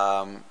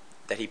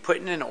that he put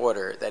in an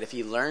order, that if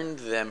he learned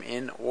them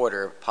in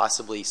order,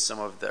 possibly some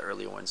of the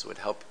early ones would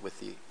help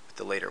with the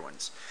later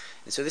ones.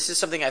 And so this is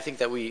something I think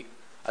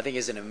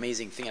is an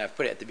amazing thing. I've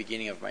put it at the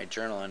beginning of my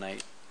journal, and I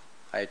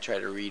try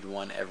to read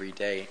one every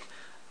day.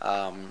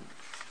 And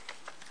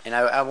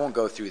I won't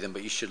go through them,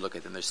 but you should look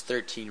at them. There's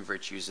 13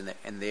 virtues,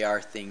 and they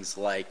are things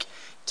like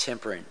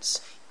temperance,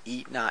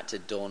 eat not to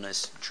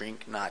dullness,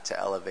 drink not to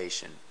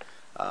elevation.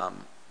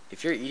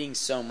 If you're eating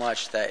so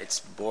much that it's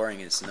boring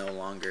and it's no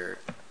longer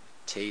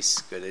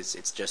tastes good.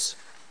 It's just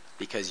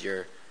because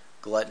you're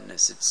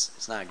gluttonous.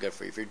 It's not good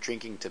for you. If you're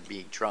drinking to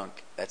be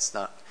drunk, it's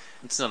not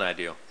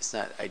ideal. It's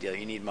not ideal.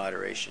 You need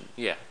moderation.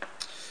 Yeah.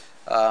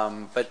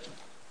 But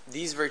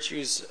these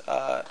virtues,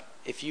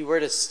 if you were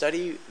to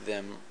study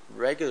them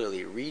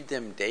regularly, read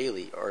them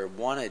daily, or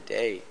one a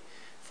day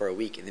for a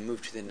week, and then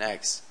move to the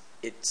next,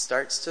 it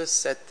starts to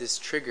set this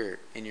trigger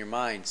in your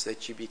mind so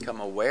that you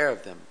become aware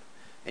of them.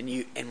 And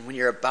when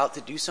you're about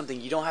to do something,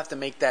 you don't have to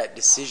make that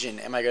decision,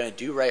 am I going to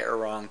do right or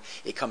wrong?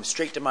 It comes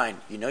straight to mind.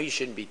 You know you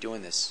shouldn't be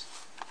doing this.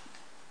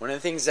 One of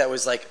the things that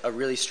was like a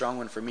really strong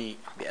one for me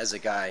as a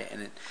guy,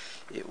 and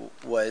it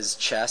was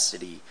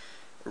chastity.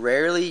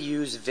 Rarely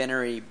use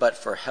venery but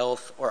for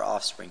health or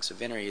offspring. So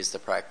venery is the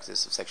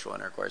practice of sexual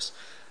intercourse.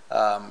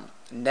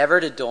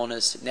 Never to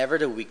dullness, never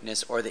to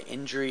weakness, or the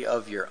injury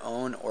of your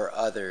own or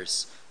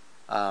others,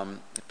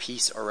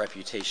 peace or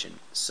reputation.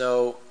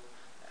 So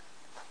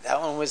that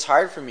one was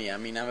hard for me. I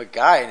mean, I'm a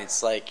guy, and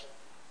it's like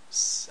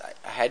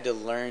I had to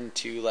learn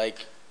to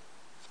like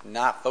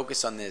not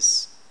focus on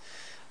this.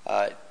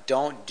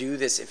 Don't do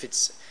this if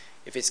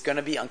it's going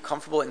to be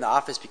uncomfortable in the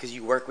office because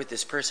you work with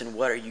this person.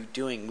 What are you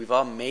doing? We've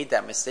all made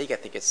that mistake, I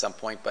think, at some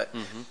point. But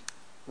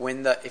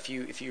if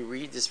you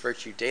read this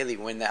virtue daily,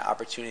 when that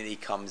opportunity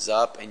comes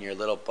up and you're a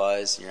little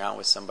buzzed and you're out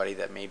with somebody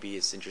that maybe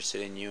is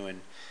interested in you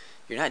and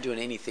you're not doing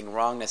anything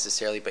wrong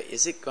necessarily, but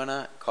is it going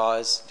to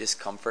cause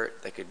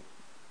discomfort that could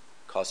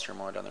cause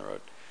turmoil down the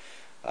road?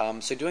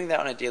 So doing that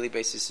on a daily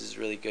basis is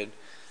really good,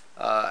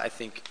 I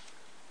think.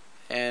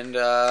 And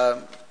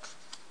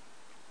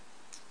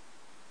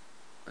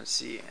let's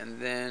see,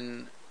 and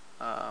then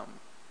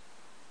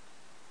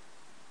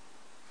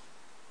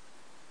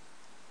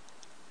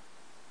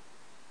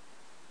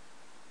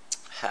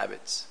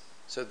habits.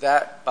 So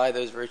that, by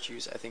those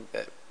virtues, I think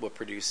that will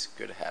produce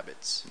good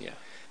habits. Yeah.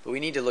 But we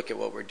need to look at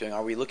what we're doing.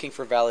 Are we looking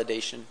for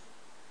validation?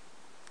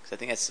 Because I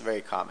think that's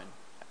very common.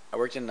 I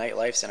worked in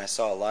nightlifes, and I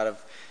saw a lot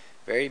of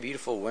very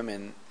beautiful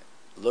women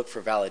look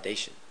for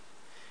validation.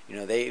 You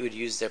know, they would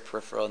use their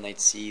peripheral, and they'd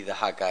see the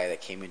hot guy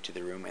that came into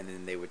the room, and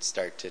then they would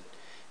start to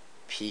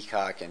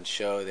peacock and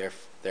show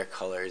their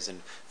colors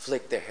and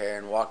flick their hair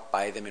and walk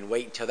by them and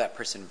wait until that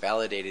person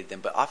validated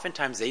them. But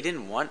oftentimes they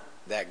didn't want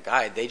that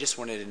guy. They just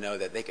wanted to know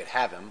that they could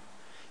have him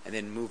and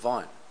then move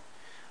on.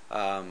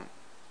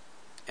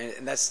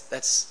 And that's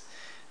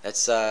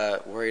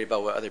worried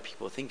about what other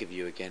people think of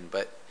you again.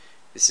 But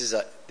this is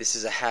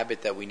a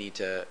habit that we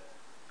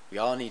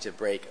all need to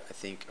break, I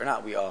think. Or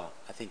not we all.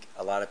 I think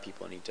a lot of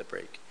people need to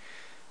break.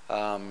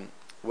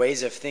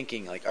 Ways of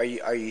thinking. Like, are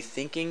you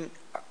thinking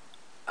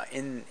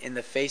in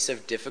the face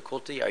of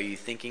difficulty? Are you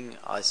thinking,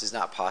 oh, this is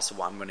not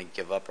possible, I'm going to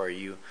give up? Or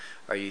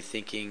are you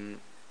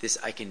thinking, this,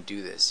 I can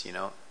do this, you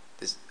know,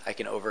 this, I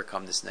can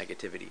overcome this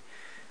negativity?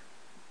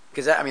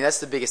 Because that's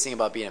the biggest thing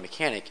about being a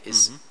mechanic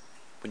is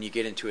when you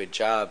get into a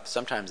job,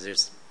 sometimes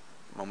there's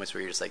moments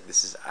where you're just like,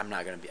 I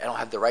don't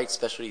have the right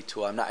specialty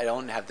tool. I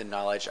don't have the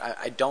knowledge.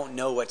 I don't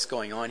know what's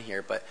going on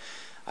here. But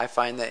I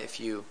find that if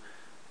you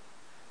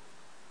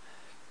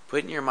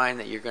put in your mind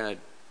that you're going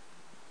to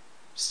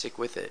stick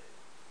with it,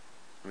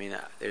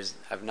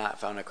 I've not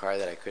found a car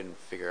that I couldn't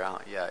figure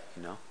out yet,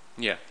 you know?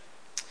 Yeah.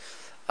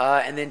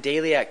 And then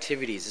daily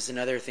activities is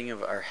another thing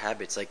of our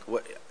habits. Like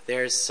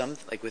there's some,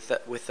 like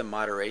with the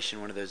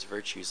moderation, one of those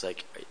virtues,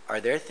 like,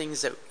 are there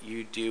things that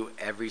you do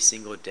every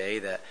single day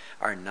that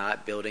are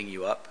not building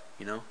you up,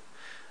 you know?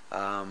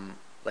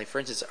 Like, for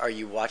instance, are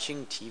you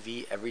watching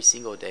TV every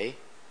single day?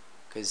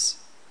 Because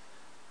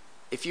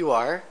if you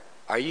are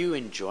you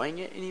enjoying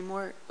it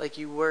anymore like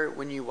you were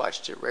when you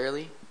watched it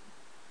rarely?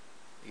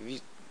 If you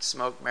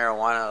smoke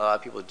marijuana, a lot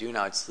of people do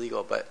now, it's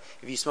legal, but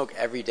if you smoke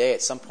every day,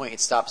 at some point it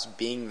stops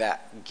being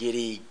that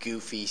giddy,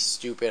 goofy,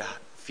 stupid,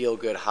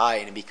 feel-good high,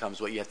 and it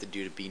becomes what you have to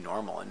do to be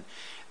normal. And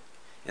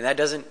that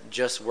doesn't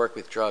just work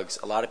with drugs.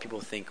 A lot of people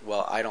think,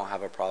 well, I don't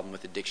have a problem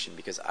with addiction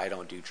because I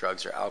don't do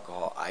drugs or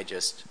alcohol. I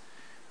just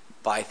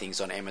buy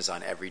things on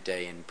Amazon every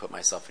day and put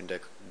myself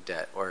into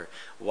debt, or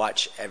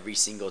watch every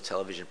single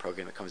television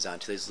program that comes out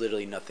until there's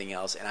literally nothing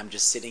else, and I'm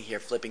just sitting here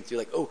flipping through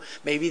like, oh,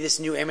 maybe this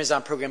new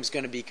Amazon program is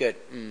going to be good.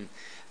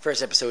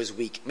 First episode was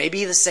weak.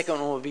 Maybe the second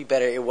one will be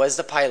better. It was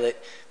the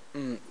pilot.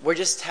 We're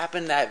just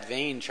tapping that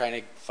vein,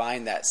 trying to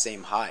find that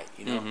same high,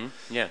 you know?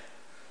 Yeah.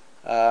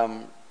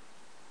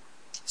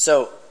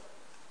 So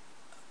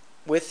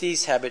with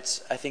these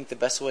habits, I think the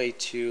best way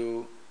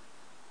to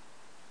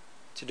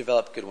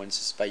develop good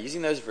ones is by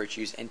using those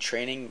virtues and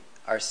training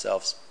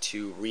ourselves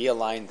to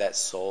realign that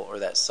soul or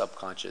that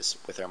subconscious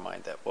with our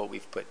mind, that what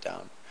we've put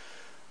down.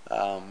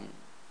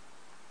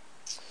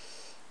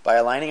 By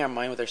aligning our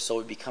mind with our soul,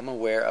 we become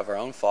aware of our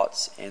own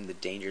thoughts and the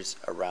dangers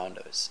around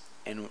us.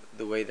 And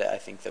the way that I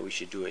think that we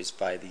should do it is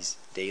by these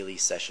daily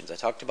sessions. I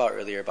talked about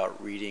earlier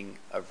about reading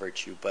a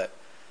virtue, but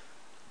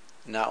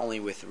not only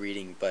with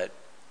reading, but,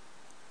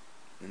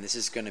 and this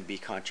is going to be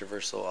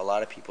controversial, a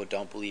lot of people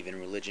don't believe in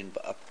religion,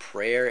 but a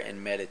prayer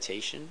and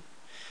meditation.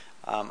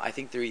 I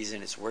think the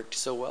reason it's worked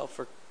so well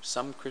for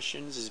some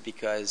Christians is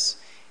because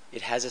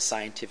it has a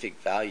scientific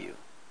value.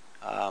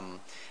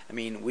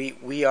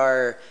 We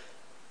are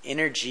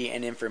energy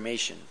and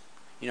information.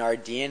 Our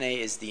DNA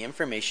is the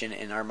information,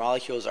 and our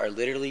molecules are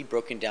literally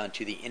broken down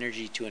to the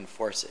energy to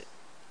enforce it.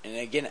 And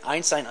again,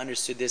 Einstein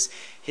understood this.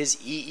 His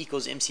E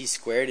equals mc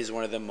squared is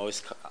one of the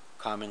most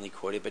commonly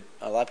quoted, but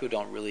a lot of people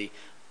don't really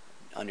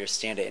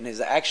understand it. And it's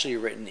actually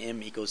written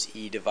m equals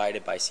E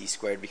divided by c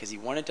squared because he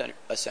wanted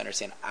us to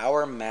understand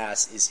our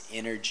mass is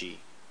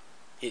energy.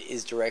 It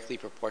is directly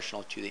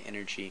proportional to the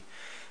energy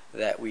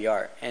that we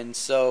are. And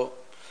so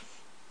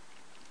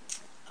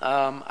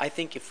I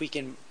think if we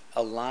can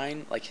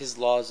align, like his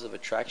laws of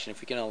attraction,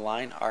 if we can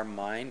align our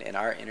mind and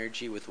our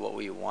energy with what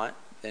we want,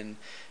 then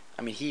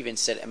he even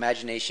said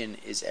imagination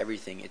is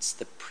everything. It's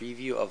the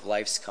preview of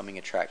life's coming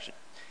attraction.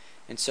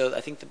 And so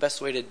I think the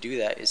best way to do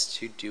that is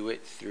to do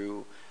it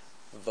through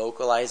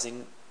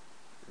vocalizing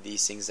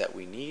these things that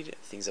we need,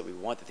 things that we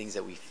want, the things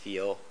that we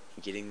feel,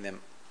 and getting them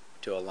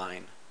to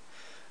align.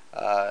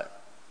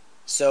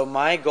 So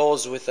my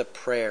goals with a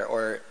prayer,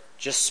 or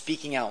just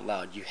speaking out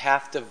loud, you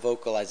have to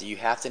vocalize it. You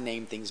have to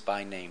name things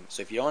by name.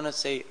 So if you don't want to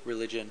say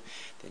religion,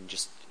 then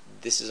just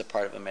this is a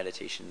part of a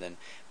meditation then.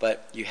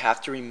 But you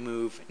have to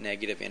remove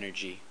negative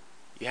energy.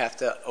 You have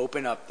to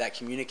open up that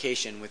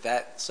communication with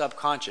that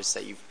subconscious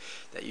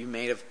that you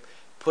may have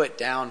put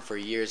down for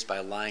years by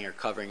lying or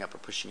covering up or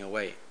pushing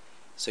away.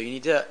 So you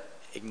need to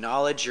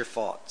acknowledge your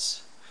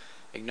faults.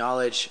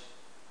 Acknowledge,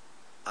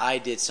 I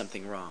did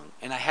something wrong.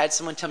 And I had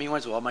someone tell me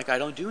once, well, Micah, I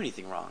don't do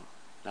anything wrong.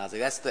 And I was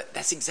like,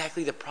 that's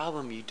exactly the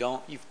problem.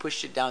 You've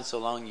pushed it down so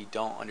long you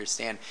don't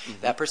understand.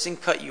 Mm-hmm. That person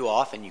cut you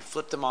off and you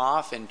flipped them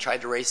off and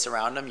tried to race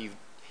around them. You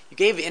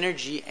gave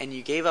energy and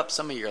you gave up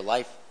some of your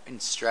life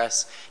and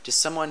stress to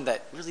someone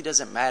that really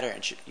doesn't matter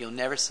and you'll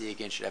never see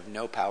again, should have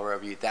no power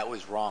over you. That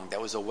was wrong.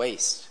 That was a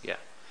waste. Yeah.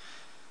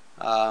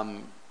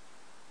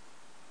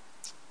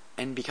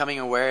 And becoming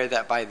aware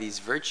that by these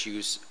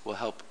virtues will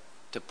help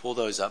to pull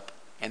those up.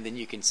 And then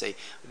you can say,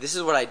 this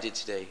is what I did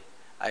today.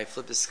 I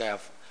flipped this guy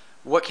off.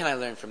 What can I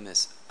learn from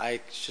this?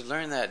 I should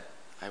learn that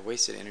I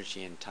wasted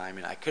energy and time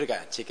and I could have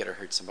got a ticket or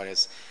hurt somebody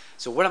else.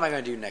 So what am I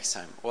going to do next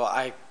time? Well,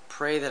 I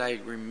pray that I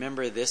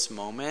remember this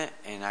moment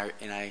and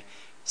I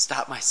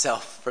stop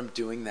myself from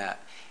doing that,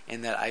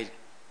 and that I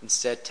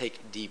instead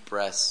take deep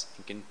breaths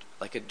and can,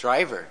 like a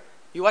driver.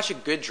 You watch a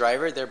good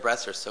driver, their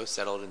breaths are so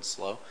settled and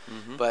slow.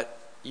 Mm-hmm. But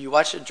you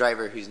watch a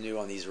driver who's new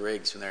on these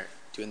rigs when they're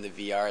doing the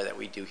VR that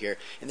we do here,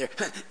 and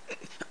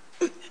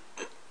they're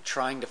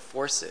trying to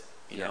force it,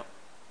 you know.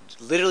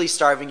 Literally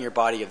starving your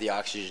body of the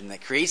oxygen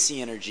that creates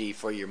the energy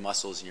for your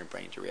muscles and your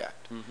brain to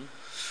react. Mm-hmm.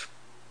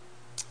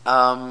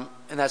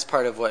 And that's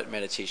part of what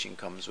meditation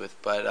comes with.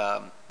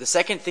 But the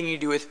second thing you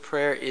do with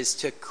prayer is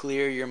to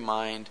clear your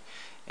mind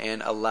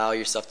and allow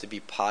yourself to be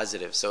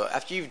positive. So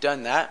after you've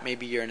done that,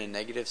 maybe you're in a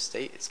negative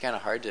state. It's kind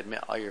of hard to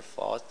admit all your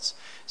faults.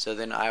 So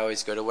then I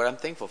always go to what I'm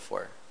thankful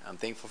for. I'm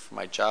thankful for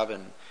my job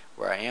and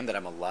where I am, that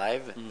I'm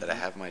alive, mm-hmm. that I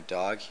have my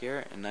dog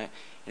here, and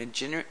it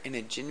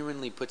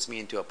genuinely puts me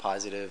into a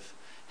positive,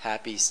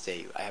 happy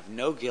state. I have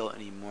no guilt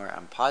anymore.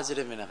 I'm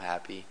positive and I'm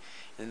happy.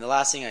 And the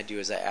last thing I do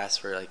is I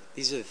ask for,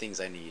 these are the things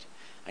I need.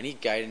 I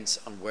need guidance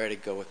on where to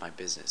go with my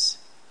business.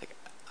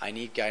 I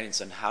need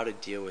guidance on how to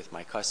deal with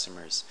my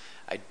customers.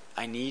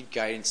 I need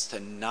guidance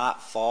to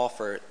not fall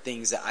for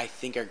things that I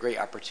think are great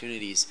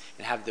opportunities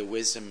and have the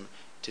wisdom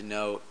to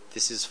know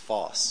this is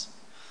false.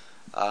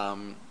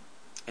 And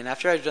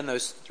after I've done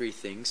those three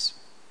things,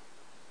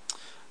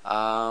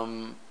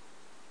 then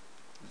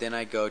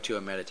I go to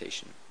a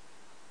meditation.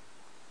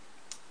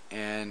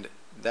 And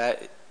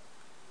that,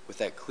 with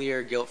that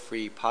clear,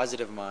 guilt-free,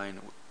 positive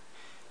mind,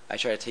 I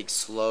try to take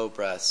slow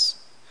breaths,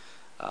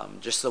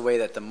 just the way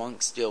that the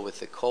monks deal with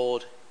the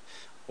cold,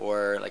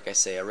 or like I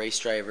say, a race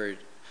driver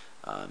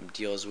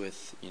deals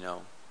with,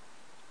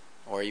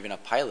 or even a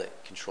pilot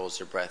controls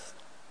their breath.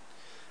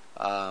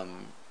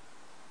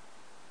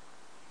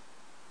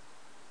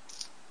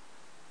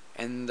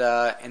 And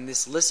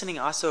this listening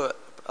also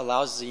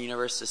allows the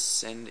universe to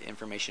send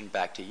information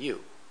back to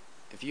you.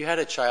 If you had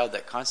a child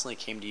that constantly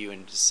came to you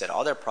and just said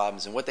all their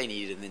problems and what they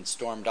needed and then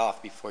stormed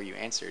off before you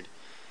answered,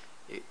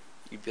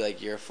 you'd be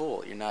like, you're a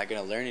fool. You're not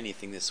going to learn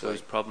anything this way. Those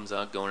problems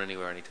aren't going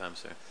anywhere anytime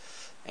soon.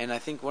 And I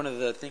think one of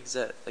the things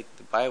that, the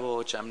Bible,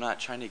 which I'm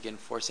not trying to, again,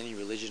 force any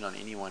religion on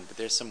anyone, but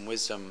there's some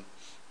wisdom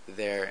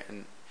there.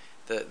 And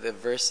the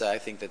verse that I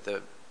think that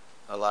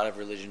a lot of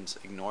religions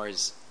ignore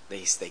is,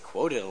 they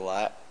quote it a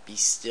lot, be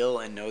still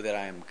and know that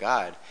I am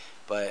God.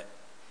 But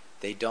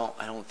I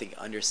don't think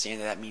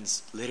understand that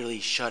means literally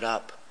shut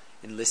up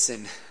and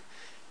listen,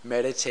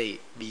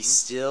 meditate, be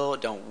still,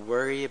 don't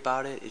worry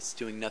about it. It's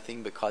doing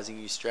nothing but causing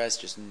you stress.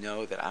 Just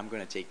know that I'm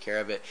going to take care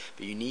of it.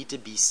 But you need to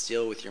be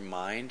still with your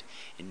mind,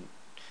 and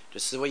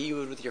just the way you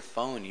would with your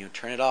phone,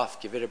 turn it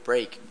off, give it a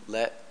break,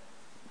 let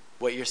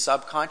what your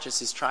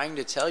subconscious is trying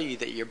to tell you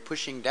that you're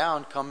pushing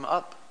down come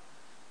up,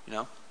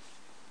 And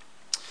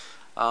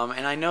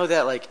I know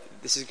that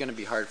this is going to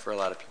be hard for a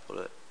lot of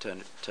people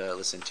to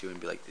listen to and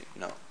be like,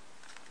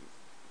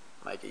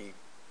 Micah,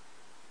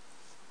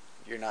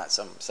 you're not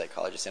some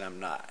psychologist, and I'm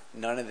not.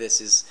 None of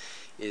this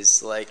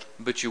is like.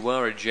 But you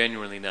are a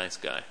genuinely nice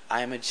guy.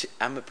 I'm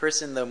a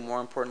person, though, more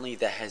importantly,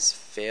 that has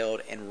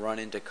failed and run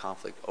into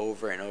conflict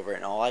over and over,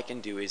 and all I can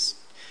do is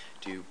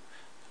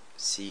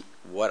see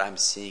what I'm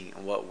seeing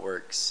and what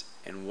works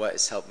and what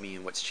has helped me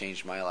and what's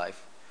changed my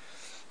life.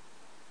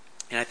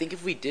 And I think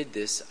if we did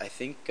this, I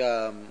think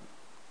that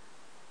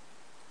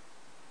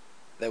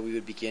we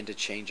would begin to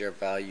change our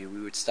value. We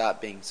would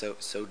stop being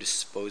so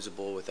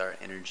disposable with our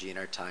energy and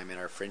our time and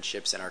our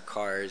friendships and our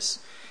cars,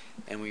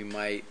 and we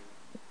might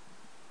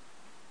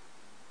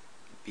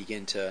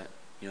begin to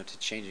to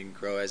change and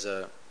grow as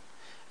a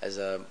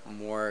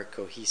more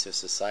cohesive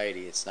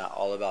society. It's not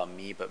all about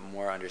me, but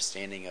more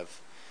understanding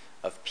of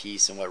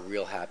peace and what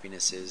real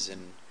happiness is.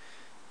 And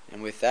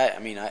with that, I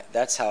mean,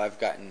 that's how I've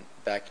gotten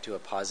back to a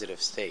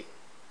positive state.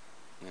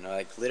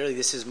 Like literally,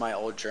 this is my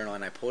old journal,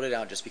 and I pulled it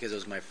out just because it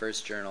was my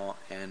first journal,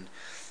 and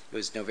it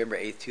was November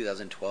 8th,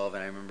 2012,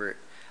 and I remember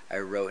I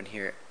wrote in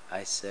here,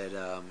 I said,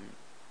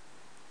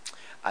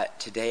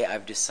 today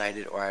I've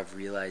decided, or I've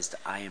realized,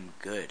 I am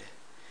good.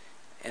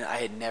 And I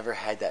had never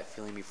had that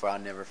feeling before. I'll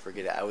never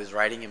forget it. I was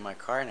riding in my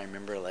car, and I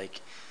remember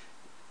like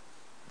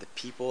the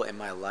people in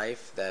my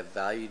life that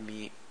valued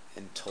me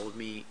and told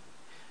me,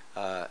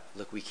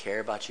 look, we care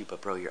about you,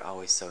 but bro, you're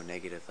always so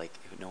negative. Like,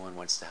 no one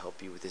wants to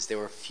help you with this. There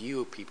were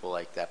few people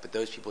like that, but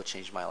those people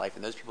changed my life,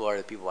 and those people are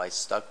the people I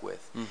stuck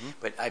with. Mm-hmm.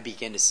 But I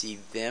began to see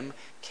them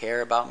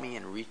care about me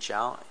and reach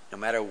out no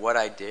matter what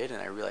I did,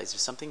 and I realized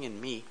there's something in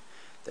me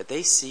that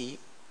they see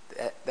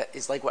that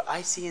is like what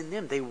I see in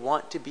them. They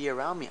want to be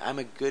around me. I'm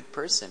a good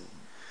person.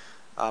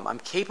 I'm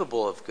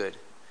capable of good.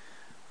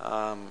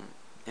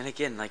 And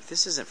again, like,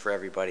 this isn't for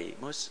everybody.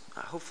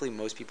 Hopefully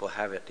most people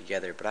have it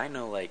together, but I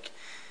know, like,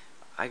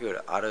 I go to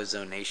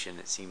AutoZone Nation.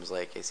 It seems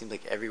like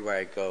everywhere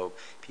I go,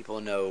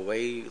 people know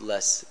way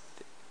less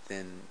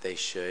than they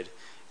should.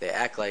 They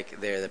act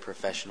like they're the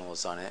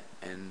professionals on it,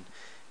 and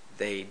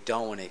they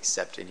don't want to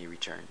accept any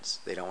returns.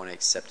 They don't want to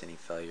accept any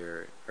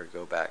failure or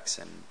go backs.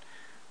 And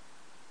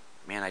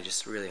man, I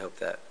just really hope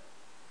that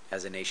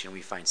as a nation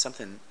we find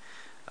something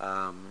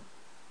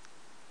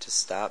to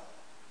stop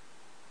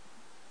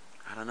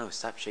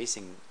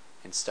chasing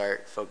and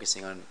start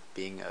focusing on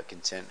being a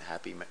content,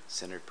 happy,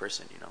 centered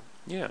person,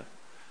 Yeah.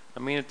 I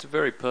mean, it's a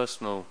very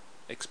personal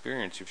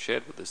experience you've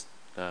shared with us,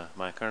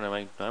 Micah, and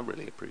I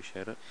really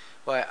appreciate it.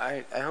 Well,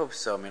 I hope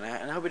so, man.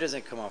 I hope it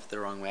doesn't come off the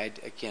wrong way.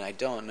 I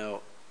don't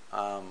know.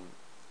 I'm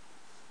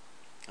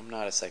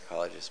not a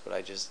psychologist, but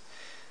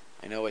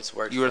I know it's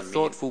worked for me. You're a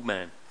thoughtful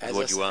man, is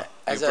what you are.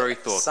 You're very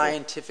thoughtful. As a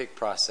scientific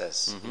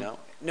process,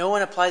 No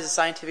one applies a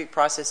scientific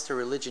process to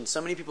religion.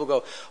 So many people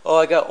go, oh,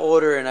 I got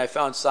older and I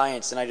found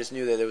science and I just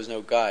knew that there was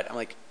no God. I'm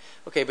like,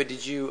 okay, but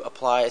did you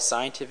apply a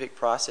scientific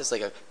process,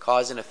 like a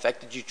cause and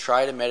effect? Did you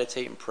try to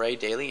meditate and pray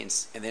daily and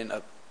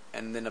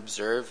then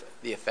observe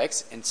the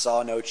effects and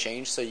saw no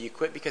change, so you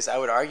quit? Because I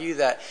would argue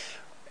that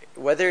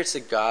whether it's a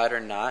God or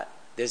not,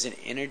 there's an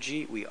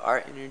energy. We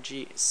are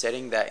energy.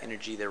 Setting that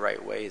energy the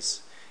right way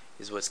is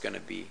what's going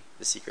to be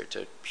the secret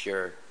to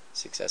pure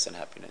success and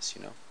happiness,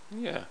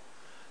 Yeah.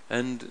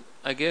 And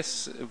I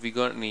guess, have you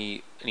got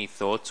any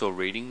thoughts or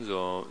readings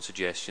or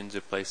suggestions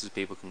of places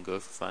people can go to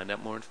find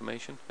out more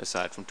information,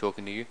 aside from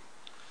talking to you?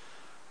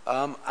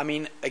 I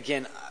mean,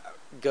 again,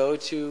 go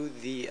to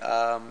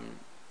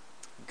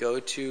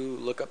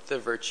look up the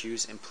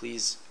virtues, and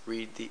please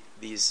read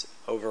these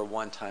over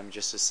one time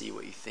just to see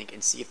what you think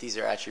and see if these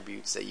are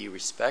attributes that you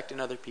respect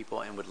in other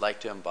people and would like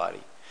to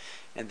embody.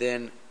 And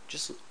then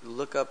just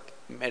look up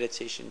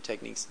meditation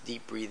techniques,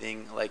 deep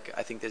breathing. Like,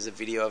 I think there's a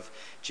video of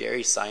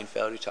Jerry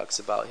Seinfeld who talks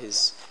about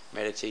his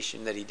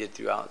meditation that he did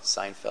throughout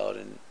Seinfeld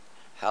and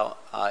how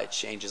it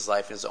changed his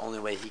life, and it's the only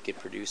way he could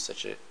produce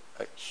such a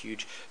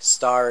huge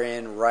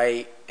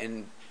write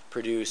and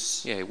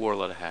produce. Yeah, he wore a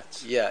lot of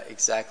hats. Yeah,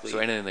 exactly. So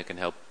anything that can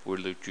help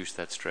reduce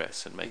that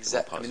stress and make it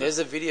more positive. I mean, there's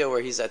a video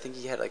where I think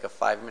he had like a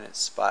 5-minute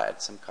spot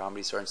at some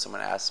comedy store, and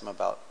someone asked him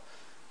about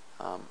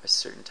a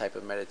certain type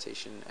of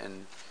meditation,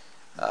 and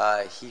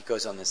he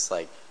goes on this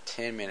like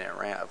 10-minute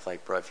rant of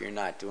like, bro, if you're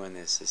not doing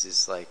this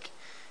is like,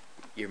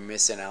 you're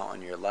missing out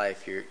on your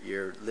life.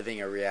 You're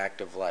living a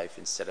reactive life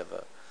instead of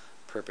a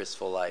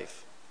purposeful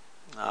life.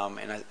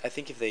 And I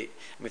think if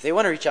they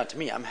want to reach out to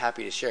me, I'm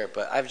happy to share it.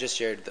 But I've just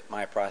shared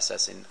my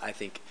process, and I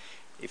think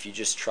if you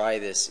just try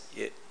this,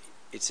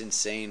 it's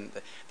insane.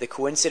 The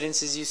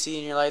coincidences you see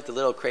in your life, the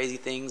little crazy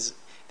things,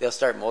 they'll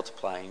start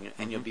multiplying,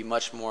 and you'll be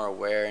much more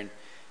aware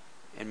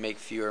and make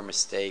fewer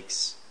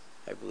mistakes,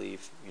 I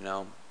believe.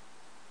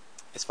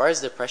 As far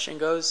as depression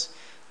goes,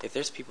 if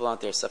there's people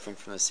out there suffering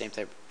from the same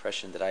type of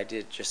depression that I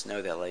did, just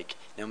know that, like,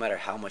 no matter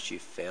how much you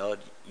failed,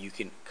 you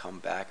can come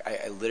back.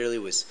 I literally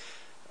was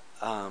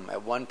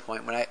at one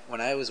point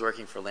when I was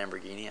working for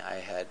Lamborghini,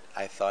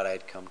 I thought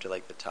I'd come to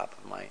like the top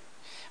of my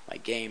my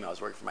game. I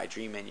was working for my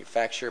dream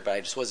manufacturer, but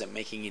I just wasn't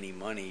making any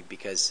money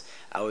because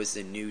I was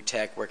the new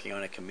tech working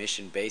on a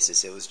commission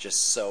basis. It was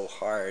just so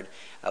hard.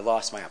 I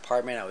lost my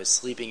apartment. I was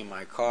sleeping in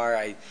my car.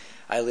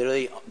 I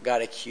literally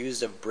got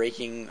accused of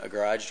breaking a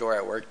garage door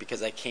at work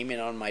because I came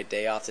in on my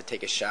day off to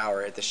take a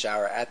shower at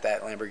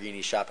that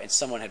Lamborghini shop, and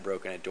someone had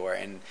broken a door,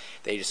 and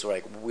they just were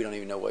like, "We don't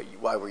even know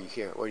why were you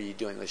here? What are you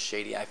doing? It was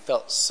shady." I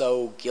felt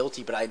so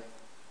guilty, but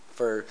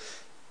for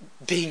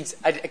being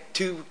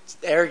too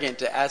arrogant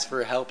to ask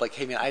for help. Like,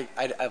 hey man,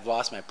 I've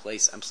lost my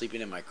place. I'm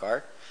sleeping in my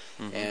car,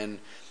 and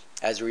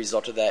as a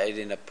result of that, it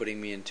ended up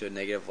putting me into a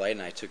negative light,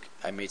 and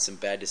I made some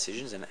bad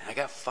decisions, and I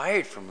got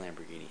fired from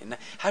Lamborghini. And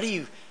how do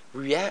you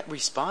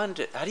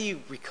respond? How do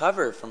you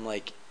recover from,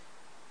 like,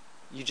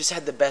 you just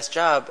had the best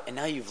job and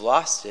now you've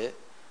lost it,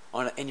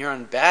 and you're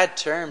on bad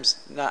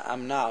terms?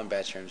 I'm not on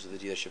bad terms with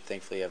the dealership.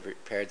 Thankfully, I've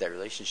repaired that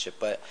relationship,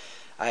 but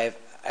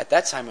at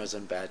that time I was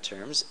on bad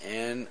terms,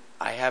 and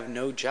I have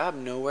no job,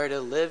 nowhere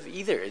to live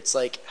either. It's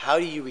like, how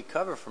do you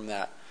recover from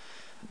that?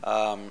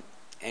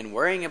 And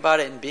worrying about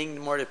it and being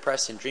more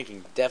depressed and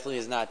drinking definitely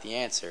is not the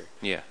answer.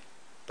 Yeah.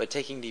 But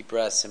taking deep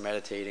breaths and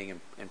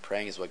meditating and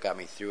praying is what got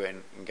me through it,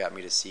 and got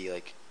me to see,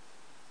 like,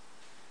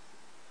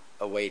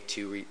 a way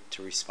to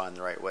respond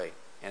the right way.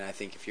 And I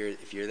think if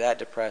you're that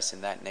depressed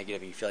and that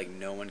negative and you feel like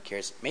no one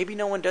cares, maybe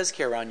no one does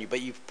care around you,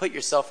 but you've put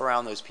yourself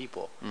around those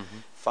people.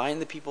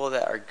 Find the people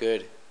that are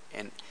good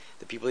and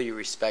the people you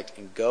respect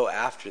and go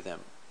after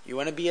them. You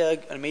want to be an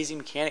amazing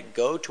mechanic?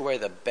 Go to where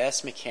the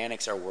best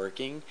mechanics are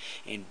working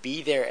and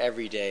be there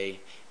every day.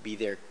 Be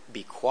there,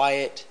 be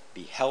quiet,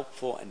 be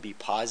helpful, and be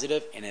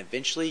positive, and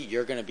eventually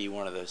you're going to be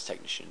one of those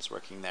technicians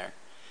working there.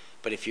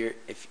 But if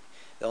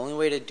the only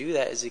way to do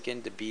that is,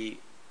 again, to be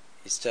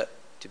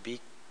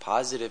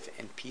positive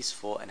and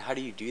peaceful. And how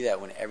do you do that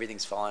when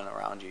everything's falling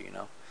around you? You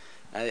know,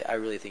 I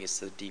really think it's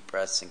the deep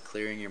breaths and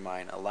clearing your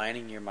mind,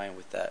 aligning your mind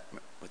with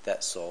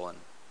that soul,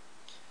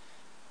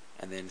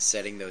 and then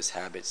setting those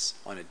habits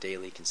on a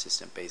daily,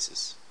 consistent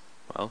basis.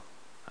 Well,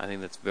 I think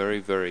that's very,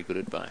 very good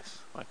advice.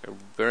 Like, I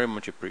very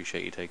much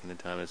appreciate you taking the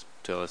time to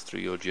tell us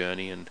through your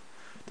journey and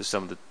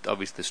some of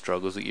the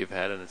struggles that you've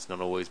had, and it's not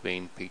always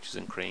been peaches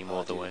and cream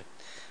all the way.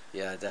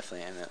 Yeah,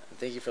 definitely, and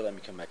thank you for letting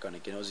me come back on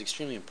again. It was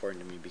extremely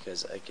important to me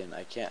because, again,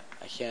 I can't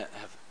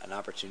have an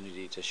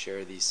opportunity to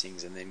share these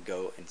things and then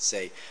go and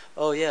say,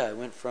 oh yeah, I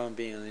went from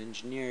being an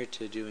engineer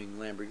to doing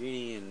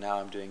Lamborghini, and now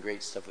I'm doing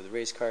great stuff with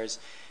race cars,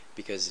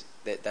 because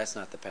that's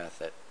not the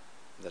path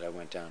that I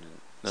went down.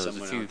 And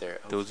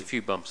there was a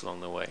few bumps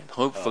along the way, and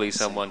hopefully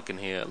someone can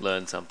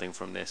learn something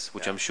from this,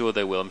 which I'm sure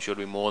they will. I'm sure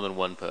it'll be more than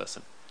one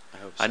person. I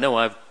hope so. I know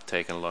I've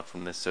taken a lot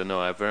from this, so no,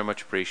 I very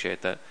much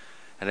appreciate that.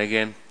 And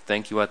again,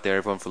 thank you out there,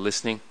 everyone, for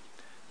listening.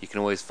 You can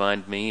always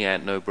find me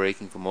at No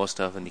Braking for more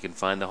stuff, and you can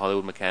find the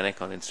Hollywood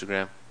Mechanic on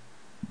Instagram.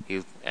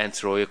 He'll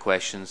answer all your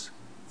questions.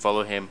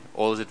 Follow him,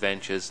 all his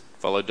adventures.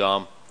 Follow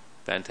Dom.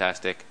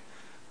 Fantastic.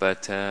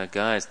 But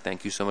guys,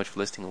 thank you so much for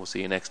listening, and we'll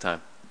see you next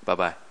time.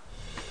 Bye-bye.